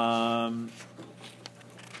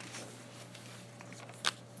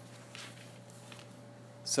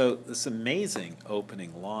 So this amazing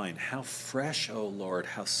opening line, "How fresh, O Lord,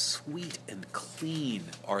 how sweet and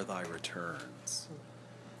clean are thy returns."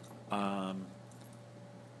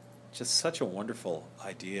 Just such a wonderful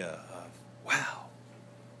idea of, wow,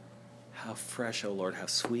 how fresh, O Lord, how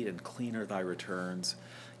sweet and clean are thy returns,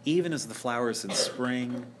 even as the flowers in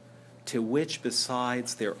spring, to which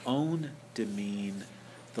besides their own demean,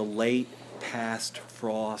 the late past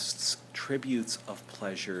frosts tributes of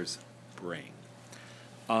pleasures bring.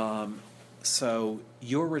 So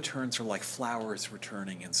your returns are like flowers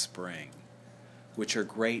returning in spring, which are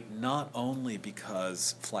great not only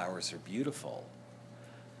because flowers are beautiful,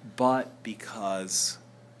 but because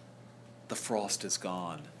the frost is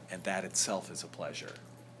gone, and that itself is a pleasure.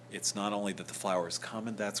 It's not only that the flowers come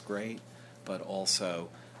and that's great, but also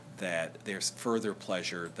that there's further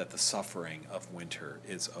pleasure that the suffering of winter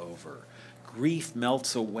is over. Grief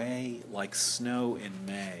melts away like snow in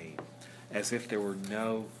May, as if there were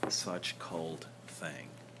no such cold thing.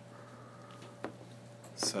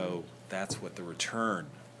 So that's what the return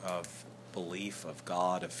of belief of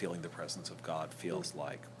God, of feeling the presence of God, feels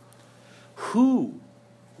like. Who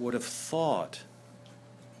would have thought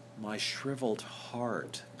my shriveled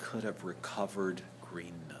heart could have recovered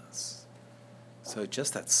greenness? So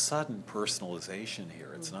just that sudden personalization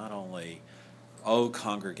here. It's not only, oh,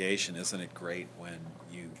 congregation, isn't it great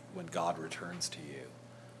when God returns to you?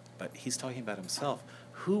 But he's talking about himself.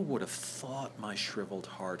 Who would have thought my shriveled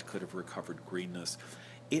heart could have recovered greenness?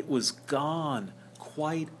 It was gone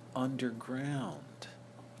quite underground.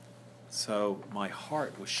 So my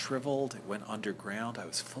heart was shriveled, it went underground. I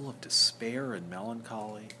was full of despair and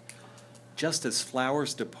melancholy. Just as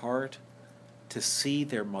flowers depart to see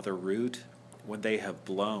their mother root when they have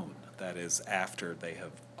blown, that is, after they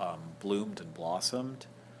have bloomed and blossomed,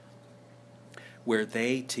 where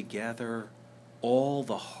they together, all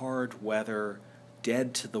the hard weather,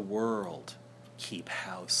 dead to the world, keep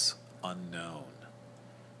house unknown.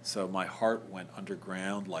 So my heart went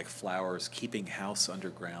underground like flowers, keeping house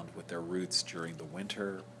underground with their roots during the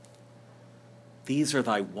winter. These are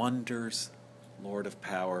thy wonders, Lord of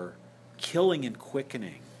power, killing and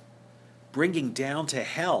quickening, bringing down to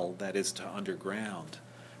hell, that is to underground,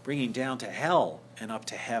 bringing down to hell and up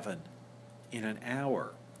to heaven in an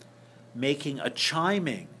hour, making a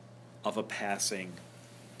chiming of a passing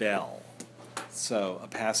bell. So a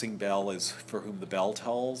passing bell is for whom the bell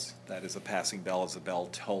tolls. That is, a passing bell is a bell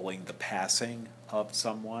tolling the passing of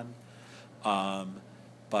someone. And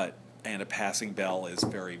a passing bell is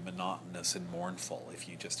very monotonous and mournful if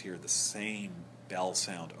you just hear the same bell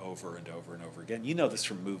sound over and over and over again. You know this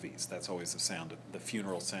from movies. That's always the sound of the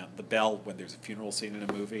funeral sound. The bell, when there's a funeral scene in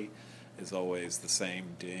a movie, is always the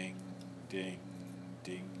same ding, ding,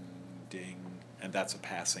 ding, ding, and that's a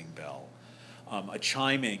passing bell. A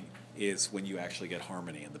chiming is when you actually get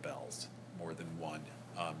harmony in the bells, more than one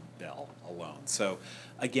bell alone. So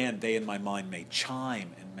again, they in my mind may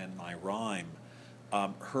chime and mend my rhyme.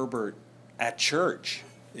 Herbert at church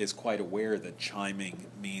is quite aware that chiming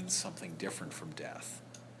means something different from death,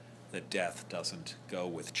 that death doesn't go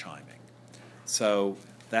with chiming. So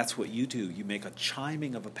that's what you do. You make a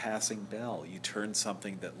chiming of a passing bell. You turn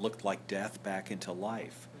something that looked like death back into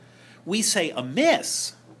life. We say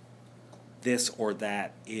amiss, this or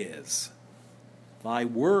that is. Thy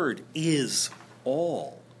word is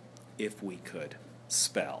all, if we could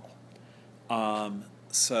spell.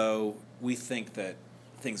 So we think that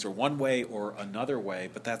things are one way or another way,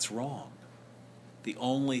 but that's wrong. The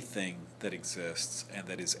only thing that exists and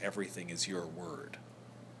that is everything is your word.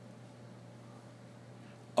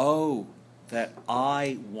 Oh, that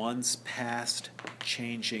I once past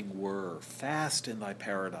changing were, fast in thy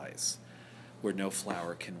paradise, where no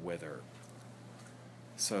flower can wither.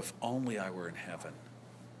 So if only I were in heaven,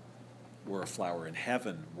 were a flower in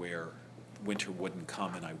heaven where winter wouldn't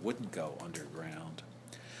come and I wouldn't go underground.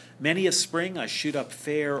 Many a spring I shoot up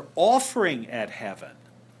fair, offering at heaven,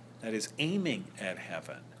 that is, aiming at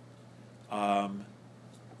heaven.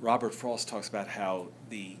 Robert Frost talks about how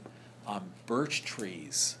the birch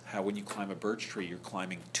trees, how when you climb a birch tree, you're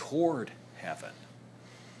climbing toward heaven,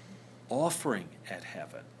 offering at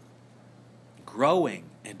heaven, growing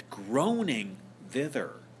and groaning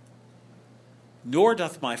thither. Nor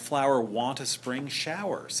doth my flower want a spring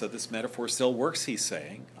shower. So this metaphor still works, he's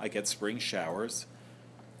saying. I get spring showers,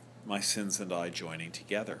 my sins and I joining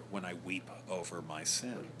together when I weep over my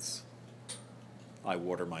sins. I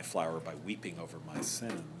water my flower by weeping over my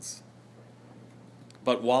sins.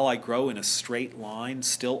 But while I grow in a straight line,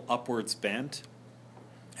 still upwards bent,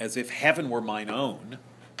 as if heaven were mine own,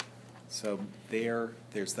 so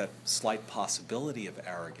there's that slight possibility of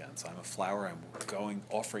arrogance. I'm a flower, I'm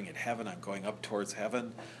offering at heaven, I'm going up towards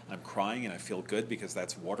heaven, I'm crying and I feel good because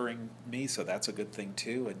that's watering me, so that's a good thing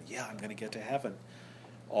too, and yeah, I'm going to get to heaven.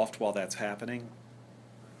 Oft while that's happening,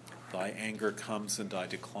 thy anger comes and I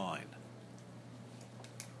decline.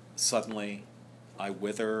 Suddenly, I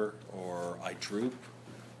wither or I droop.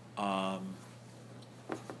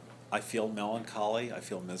 I feel melancholy, I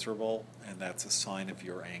feel miserable, and that's a sign of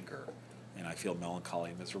your anger. And I feel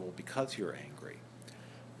melancholy and miserable because you're angry.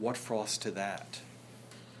 What frost to that?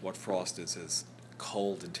 What frost is as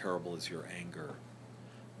cold and terrible as your anger?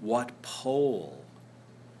 What pole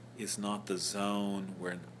is not the zone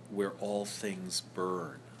where all things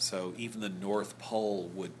burn? So even the North Pole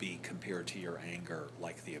would be compared to your anger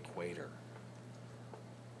like the equator.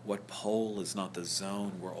 What pole is not the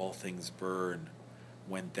zone where all things burn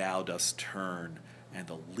when thou dost turn and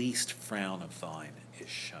the least frown of thine is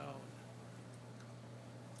shown?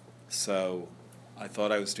 So I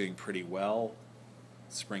thought I was doing pretty well.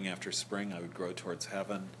 Spring after spring I would grow towards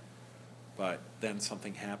heaven. But then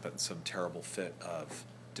something happened, some terrible fit of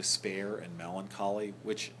despair and melancholy,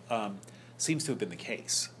 which seems to have been the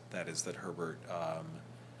case. That is, that Herbert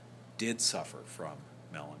did suffer from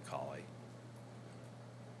melancholy.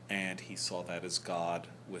 And he saw that as God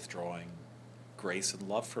withdrawing grace and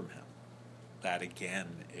love from him. That,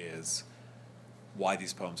 again, is why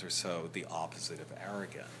these poems are so the opposite of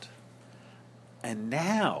arrogant. And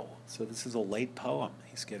now, so this is a late poem.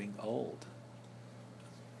 He's getting old.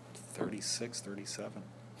 36, 37.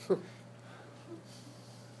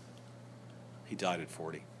 He died at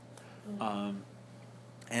 40.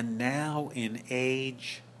 And now in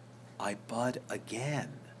age I bud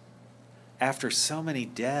again. After so many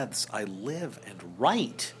deaths I live and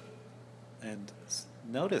write. And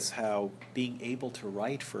notice how being able to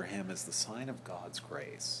write for him is the sign of God's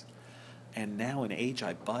grace. And now in age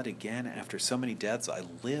I bud again. After so many deaths I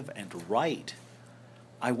live and write.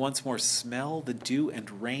 I once more smell the dew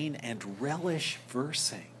and rain and relish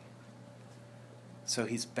versing. So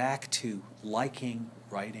he's back to liking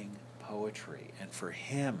writing poetry. And for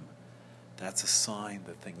him, that's a sign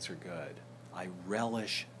that things are good. I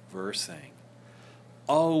relish versing.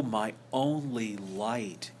 Oh, my only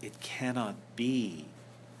light, it cannot be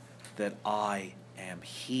that I am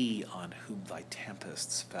he on whom thy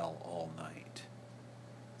tempests fell all night.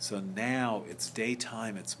 So now it's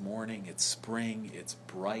daytime, it's morning, it's spring, it's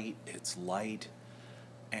bright, it's light,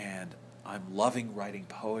 and I'm loving writing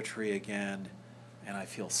poetry again, and I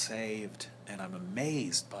feel saved, and I'm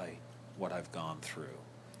amazed by what I've gone through.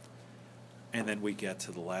 And then we get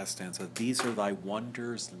to the last stanza. These are thy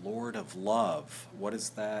wonders, Lord of love. What is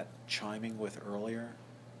that chiming with earlier?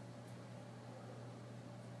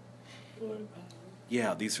 Lord of power.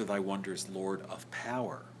 Yeah, these are thy wonders, Lord of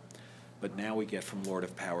power. But now we get from Lord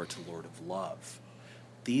of power to Lord of love.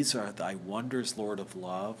 These are thy wonders, Lord of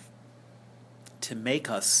love, to make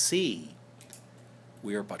us see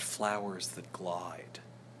we are but flowers that glide,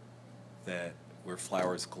 that we're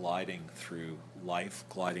flowers gliding through life,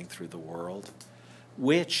 gliding through the world,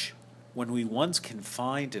 which, when we once can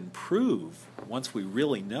find and prove, once we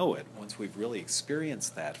really know it, once we've really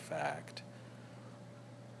experienced that fact,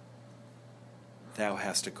 thou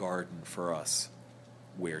hast a garden for us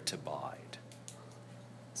where to bide.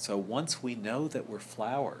 So once we know that we're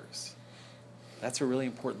flowers, that's a really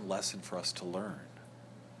important lesson for us to learn,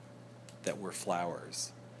 that we're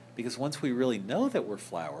flowers. Because once we really know that we're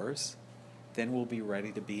flowers, then we'll be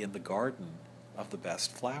ready to be in the garden of the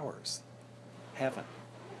best flowers, heaven.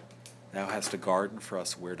 Thou hast a garden for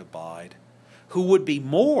us where to bide. Who would be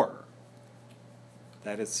more?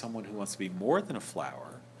 That is someone who wants to be more than a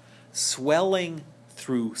flower. swelling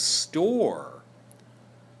through store,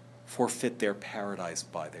 forfeit their paradise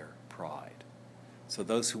by their pride. So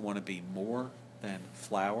those who want to be more than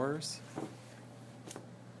flowers,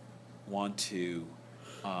 want to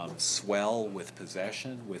swell with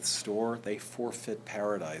possession, with store, they forfeit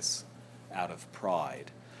paradise out of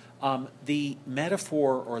pride. The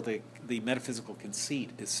metaphor or the metaphysical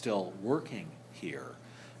conceit is still working here,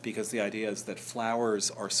 because the idea is that flowers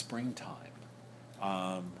are springtime.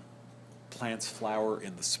 Plants flower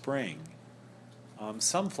in the spring.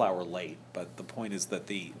 Some flower late, but the point is that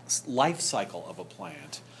the life cycle of a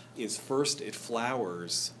plant is first it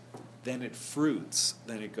flowers, then it fruits,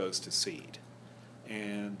 then it goes to seed.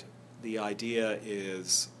 And the idea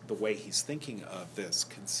is, the way he's thinking of this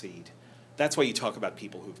conceit, that's why you talk about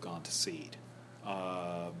people who've gone to seed.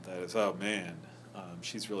 That is, oh man,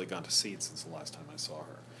 she's really gone to seed since the last time I saw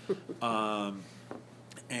her.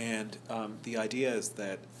 The idea is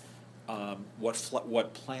that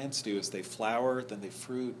what plants do is they flower, then they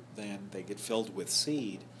fruit, then they get filled with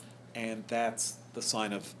seed, and that's the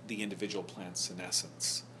sign of the individual plant's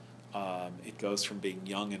senescence. It goes from being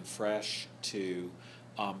young and fresh to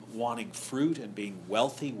wanting fruit and being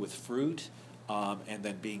wealthy with fruit, and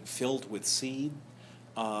then being filled with seed.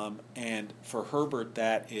 And for Herbert,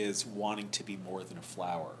 that is wanting to be more than a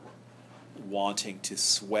flower, wanting to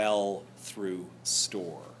swell through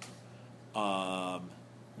store,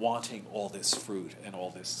 wanting all this fruit and all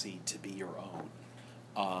this seed to be your own.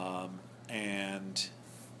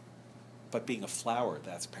 But being a flower,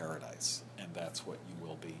 that's paradise, and that's what you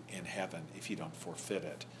will be in heaven if you don't forfeit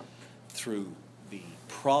it through the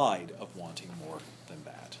pride of wanting more than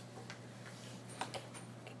that.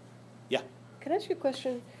 Yeah? Can I ask you a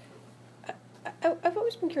question? I've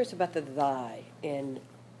always been curious about the thy, and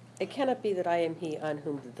it cannot be that I am he on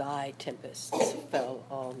whom thy tempests fell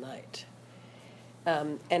all night.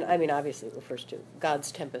 And I mean, obviously it refers to God's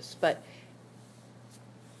tempests, but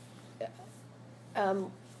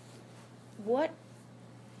what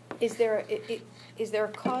is there? Is there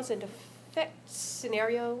a cause and effect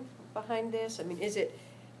scenario behind this? I mean, is it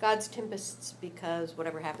God's tempests because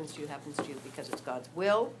whatever happens to you because it's God's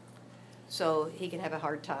will? So he can have a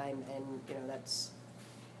hard time, and that's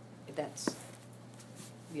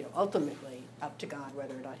ultimately up to God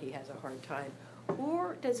whether or not he has a hard time.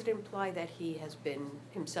 Or does it imply that he has been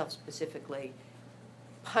himself specifically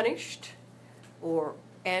punished, or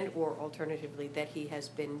alternatively that he has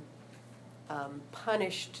been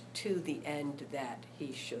punished to the end that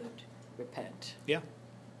he should repent? Yeah.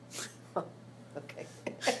 Okay.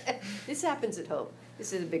 This happens at home.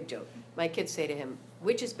 This is a big joke. My kids say to him,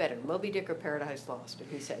 which is better, Moby Dick or Paradise Lost? And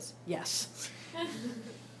he says, yes.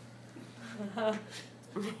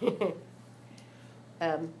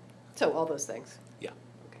 So all those things. Yeah.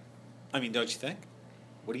 Okay. I mean, don't you think?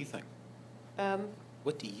 What do you think?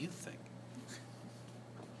 What do you think?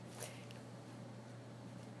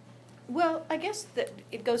 Well, I guess that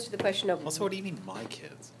it goes to the question of... Also, what do you mean, my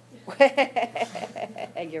kids?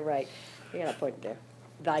 You're right. You're not pointing there.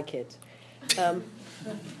 Thy kids.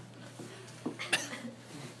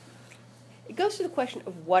 It goes to the question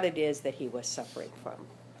of what it is that he was suffering from.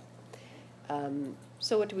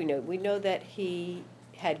 So what do we know? We know that he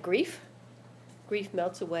had grief. Grief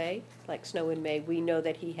melts away like snow in May. We know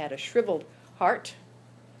that he had a shriveled heart.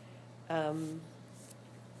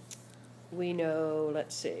 We know,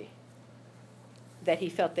 let's see, that he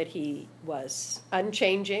felt that he was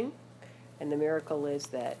unchanging, and the miracle is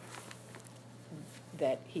that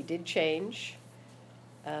he did change.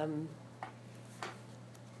 And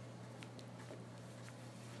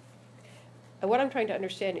what I'm trying to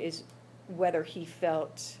understand is whether he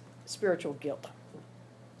felt spiritual guilt.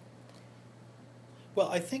 Well,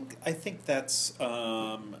 I think that's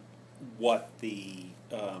what the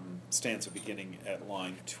stanza beginning at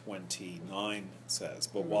line 29 says.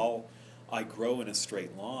 But while I grow in a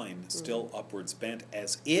straight line, still upwards bent,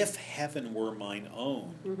 as if heaven were mine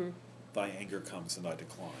own, thy anger comes and I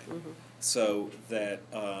decline. So that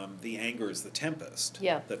the anger is the tempest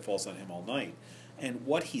that falls on him all night. And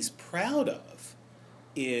what he's proud of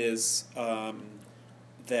is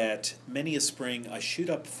that many a spring I shoot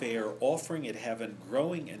up fair, offering at heaven,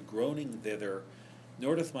 growing and groaning thither,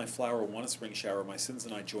 nor doth my flower want a spring shower, my sins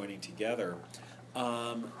and I joining together.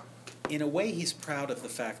 In a way, he's proud of the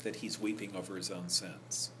fact that he's weeping over his own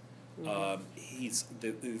sins. It's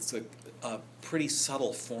a pretty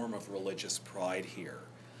subtle form of religious pride here,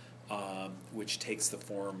 which takes the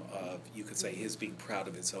form of, you could say, his being proud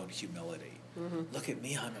of his own humility. Look at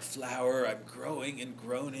me, I'm a flower, I'm growing and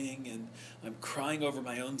groaning, and I'm crying over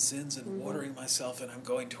my own sins and watering myself, and I'm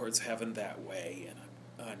going towards heaven that way, and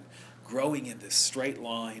growing in this straight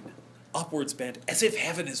line, upwards bent, as if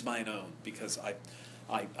heaven is mine own, because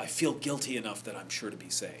I feel guilty enough that I'm sure to be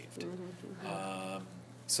saved.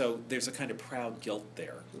 So there's a kind of proud guilt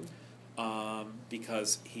there,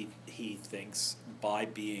 because he thinks by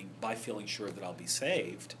feeling sure that I'll be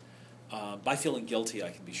saved, by feeling guilty I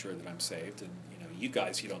can be sure that I'm saved. And you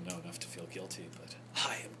guys, you don't know enough to feel guilty, but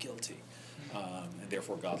I am guilty, and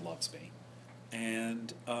therefore God loves me,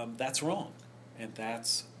 and that's wrong, and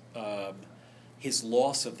that's his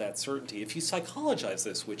loss of that certainty. If you psychologize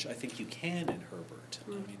this, which I think you can in Herbert,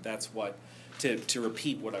 I mean, that's what, to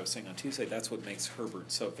repeat what I was saying on Tuesday, that's what makes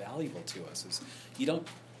Herbert so valuable to us, is you don't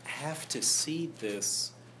have to see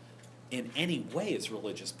this in any way as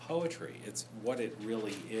religious poetry. It's what it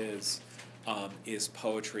really is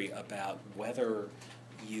poetry about whether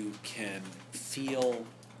you can feel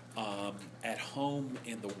at home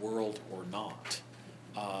in the world or not,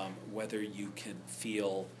 whether you can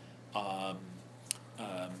feel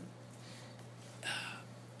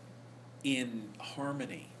in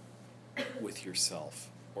harmony with yourself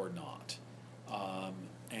or not,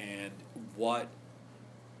 and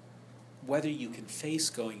whether you can face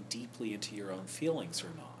going deeply into your own feelings or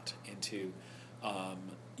not, into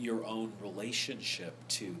your own relationship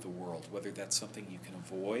to the world, whether that's something you can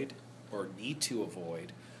avoid or need to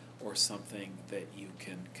avoid, or something that you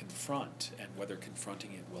can confront, and whether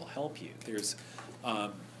confronting it will help you. There's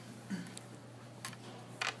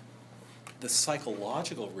the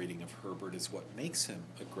psychological reading of Herbert is what makes him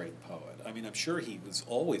a great poet. I mean, I'm sure he was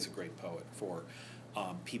always a great poet for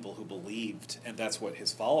people who believed, and that's what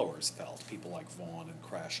his followers felt, people like Vaughan and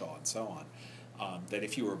Crashaw and so on, that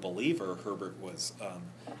if you were a believer, Herbert was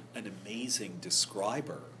an amazing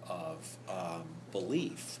describer of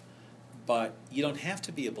belief. But you don't have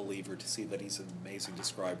to be a believer to see that he's an amazing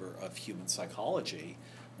describer of human psychology,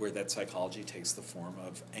 where that psychology takes the form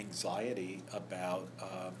of anxiety about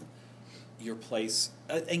your place,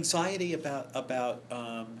 anxiety about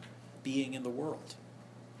being in the world,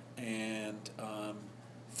 and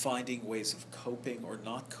finding ways of coping or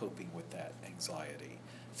not coping with that anxiety,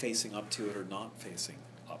 facing up to it or not facing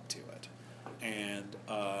up to it. And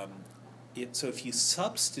so if you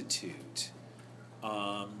substitute,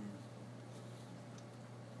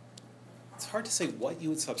 it's hard to say what you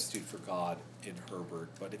would substitute for God in Herbert,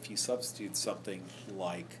 but if you substitute something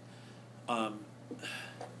like,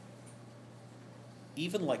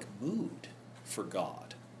 even like mood for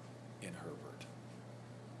God in Herbert,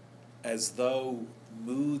 as though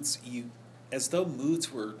moods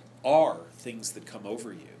are things that come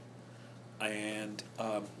over you, and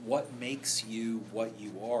what makes you what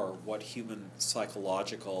you are, what human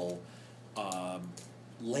psychological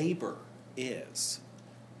labor is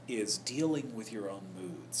dealing with your own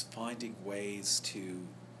moods, finding ways to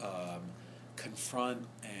confront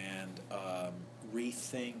and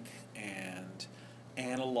rethink and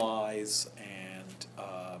analyze and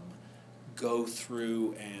go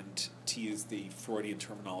through and, to use the Freudian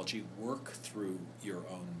terminology, work through your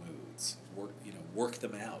own moods, work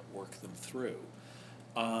them out, work them through.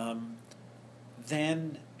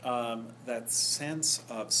 Then that sense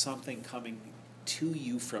of something coming to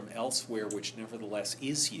you from elsewhere, which nevertheless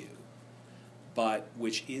is you, but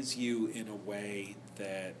which is you in a way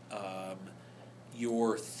that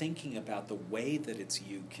you're thinking about the way that it's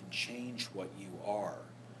you can change what you are.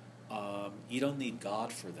 You don't need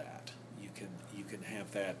God for that. You can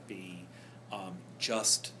have that be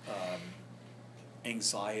just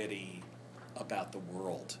anxiety about the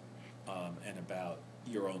world, and about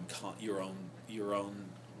your own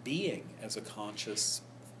being as a conscious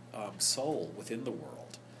soul within the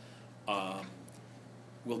world.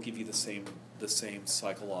 Will give you the same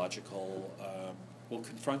psychological. Will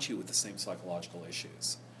confront you with the same psychological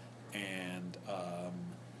issues, and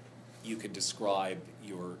you can describe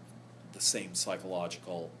the same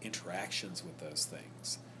psychological interactions with those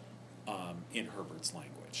things in Herbert's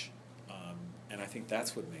language, and I think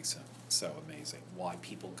that's what makes him so amazing. Why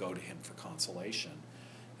people go to him for consolation,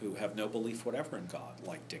 who have no belief whatever in God,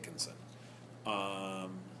 like Dickinson,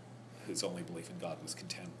 whose only belief in God was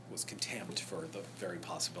contempt for the very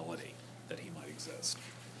possibility that he might exist.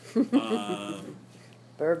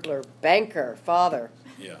 Burglar, banker, father.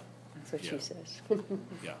 Yeah. That's what she says.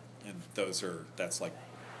 Yeah, and that's like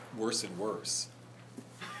worse and worse.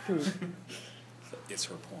 Is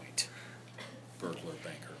her point. Burglar,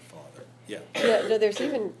 banker, father. Yeah. Yeah, no, there's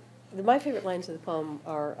even, my favorite lines of the poem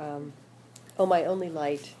are, "Oh, my only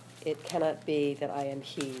light, it cannot be that I am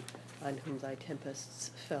he on whom thy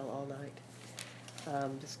tempests fell all night."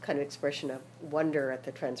 This kind of expression of wonder at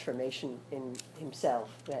the transformation in himself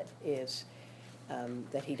that is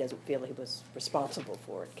that he doesn't feel he was responsible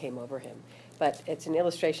for. It came over him. But it's an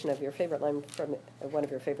illustration of your favorite line from, one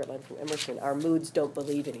of your favorite lines from Emerson, our moods don't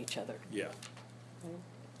believe in each other. Yeah. Right?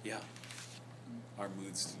 Yeah. Our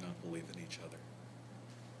moods do not believe in each other.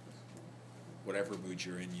 Whatever mood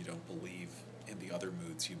you're in, you don't believe in the other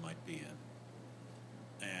moods you might be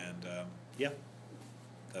in. And, yeah,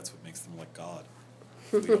 that's what makes them like God.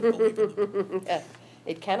 We don't believe in them. Yeah.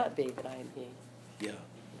 It cannot be that I am he. Yeah.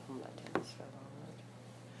 I'm not telling this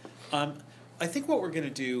fellow, right? I think what we're going to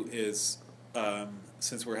do is,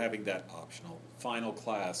 since we're having that optional final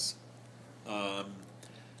class,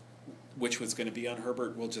 which was going to be on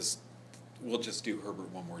Herbert, we'll just do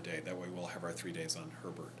Herbert one more day. That way we'll have our 3 days on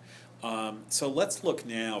Herbert. So let's look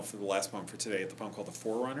now for the last poem for today at the poem called The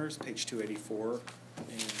Forerunners, page 284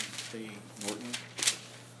 in the Norton.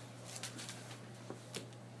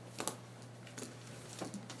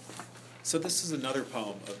 So this is another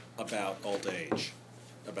poem about old age,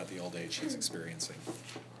 about the old age he's experiencing.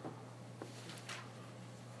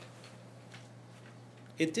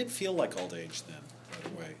 It did feel like old age then, by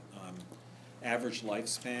the way. Average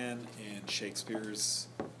lifespan in Shakespeare's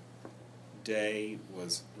day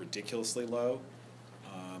was ridiculously low,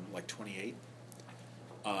 like 28.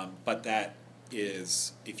 But that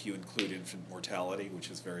is if you include infant mortality, which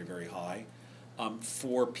is very, very high.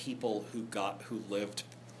 For people who lived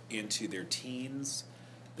into their teens,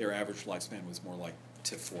 their average lifespan was more like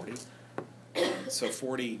to 40. So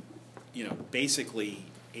 40, basically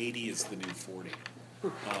 80 is the new 40.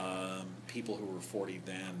 People who were 40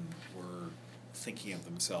 then were thinking of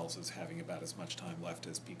themselves as having about as much time left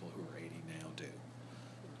as people who are 80 now do.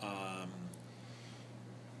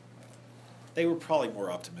 They were probably more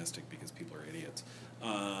optimistic because people are idiots.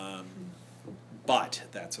 But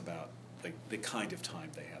that's about the kind of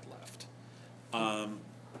time they had left.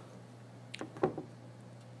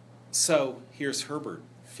 So here's Herbert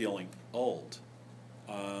feeling old.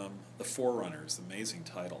 The Forerunners, amazing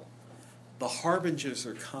title. The harbingers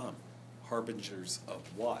are come. Harbingers of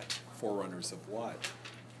what? Forerunners of what?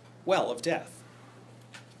 Well, of death.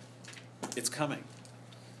 It's coming.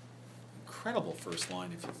 Incredible first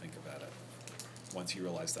line if you think about it, once you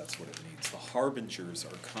realize that's what it means. The harbingers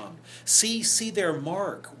are come. See their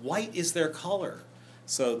mark. White is their color.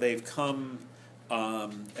 So they've come,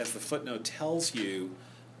 as the footnote tells you,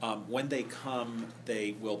 when they come,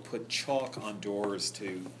 they will put chalk on doors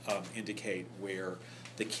to indicate where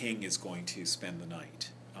the king is going to spend the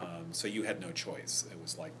night. So you had no choice. It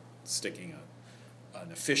was like sticking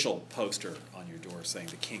an official poster on your door saying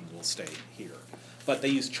the king will stay here. But they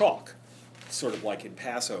use chalk, sort of like in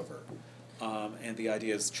Passover. And the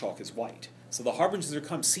idea is chalk is white. So the harbingers are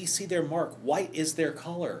come, see their mark, white is their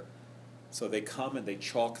color. So they come and they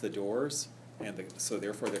chalk the doors, and so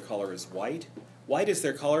therefore their color is white. White is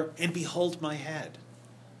their color, and behold my head.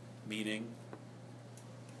 Meaning?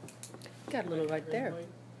 You got a little right there.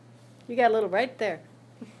 You got a little right there.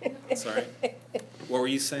 Sorry? What were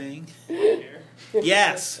you saying? Hair.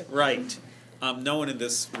 Yes, right. No one in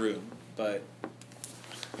this room, but...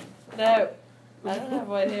 No, I don't have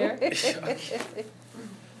white hair.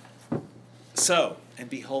 So, and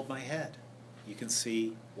behold my head. You can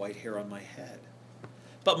see white hair on my head.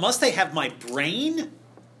 But must they have my brain?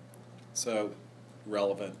 So,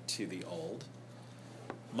 relevant to the old.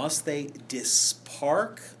 Must they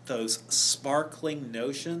dispark those sparkling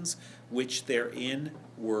notions which therein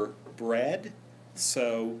were bred?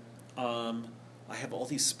 So, I have all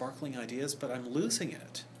these sparkling ideas, but I'm losing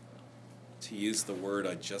it. To use the word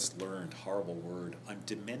I just learned, horrible word, I'm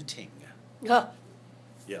dementing. Ah,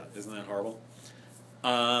 Yeah, isn't that horrible?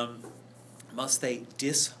 Must they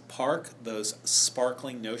dispark those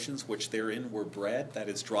sparkling notions which therein were bred, that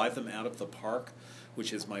is, drive them out of the park,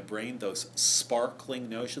 which is my brain, those sparkling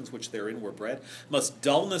notions which therein were bred? Must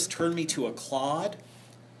dullness turn me to a clod?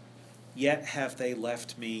 Yet have they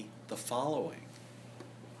left me the following: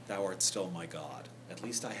 Thou art still my God. At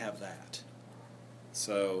least I have that.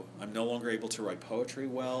 So I'm no longer able to write poetry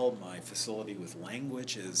well. My facility with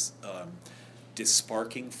language is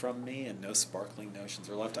disparking from me, and no sparkling notions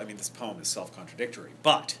are left. I mean, this poem is self-contradictory,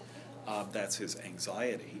 but that's his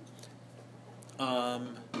anxiety.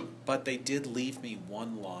 But they did leave me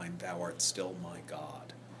one line, Thou art still my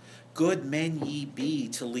God. Good men ye be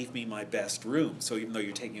to leave me my best room. So even though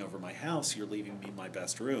you're taking over my house, you're leaving me my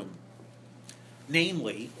best room.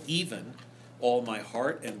 Namely, even all my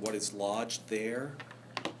heart and what is lodged there.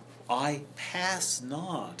 I pass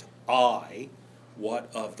not, what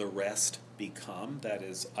of the rest become. That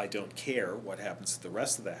is, I don't care what happens to the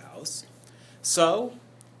rest of the house. So,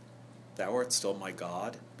 Thou art still my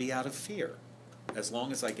God, be out of fear. As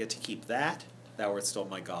long as I get to keep that, Thou art still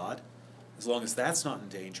my God. As long as that's not in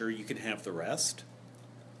danger, you can have the rest.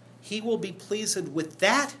 He will be pleased with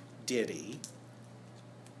that ditty,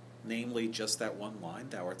 namely just that one line,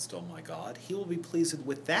 thou art still my God. He will be pleased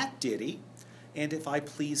with that ditty, and if I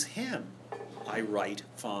please him, I write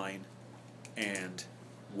fine and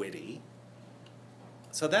witty.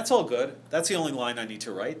 So that's all good. That's the only line I need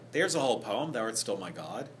to write. There's a whole poem, thou art still my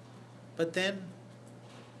God. But then,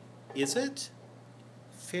 is it?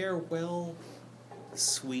 Farewell,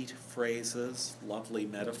 sweet phrases, lovely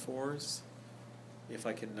metaphors, if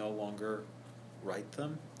I can no longer write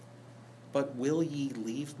them. But will ye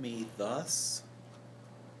leave me thus?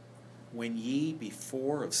 When ye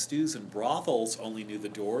before of stews and brothels only knew the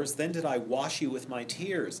doors, then did I wash you with my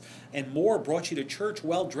tears, and more brought you to church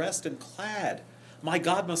well dressed and clad. My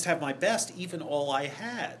God must have my best, even all I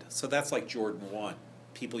had. So that's like Jordan 1.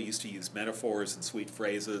 People used to use metaphors and sweet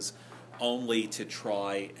phrases only to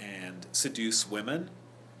try and seduce women.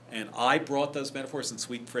 And I brought those metaphors and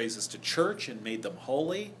sweet phrases to church and made them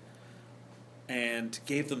holy and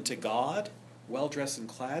gave them to God, well dressed and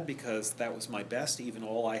clad, because that was my best, even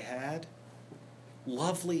all I had.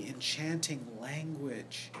 Lovely, enchanting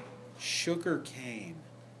language, sugar cane,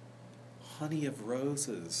 honey of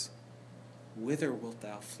roses, whither wilt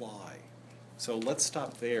thou fly? So let's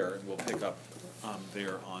stop there, and we'll pick up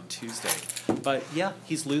there on Tuesday. But yeah,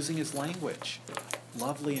 he's losing his language.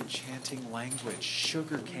 Lovely, enchanting language,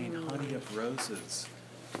 sugar cane, honey of roses,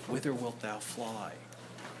 whither wilt thou fly?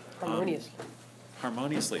 Harmoniously.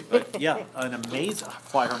 Harmoniously, but yeah,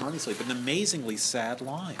 fly harmoniously, but an amazingly sad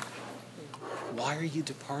line. Why are you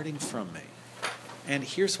departing from me? And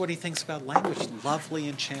here's what he thinks about language: lovely,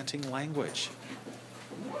 enchanting language.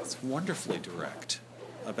 It's wonderfully direct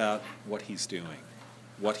about what he's doing,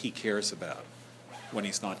 what he cares about when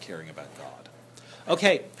he's not caring about God.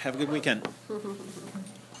 Okay, have a good weekend.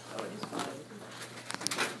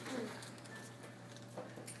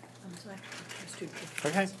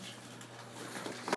 Okay.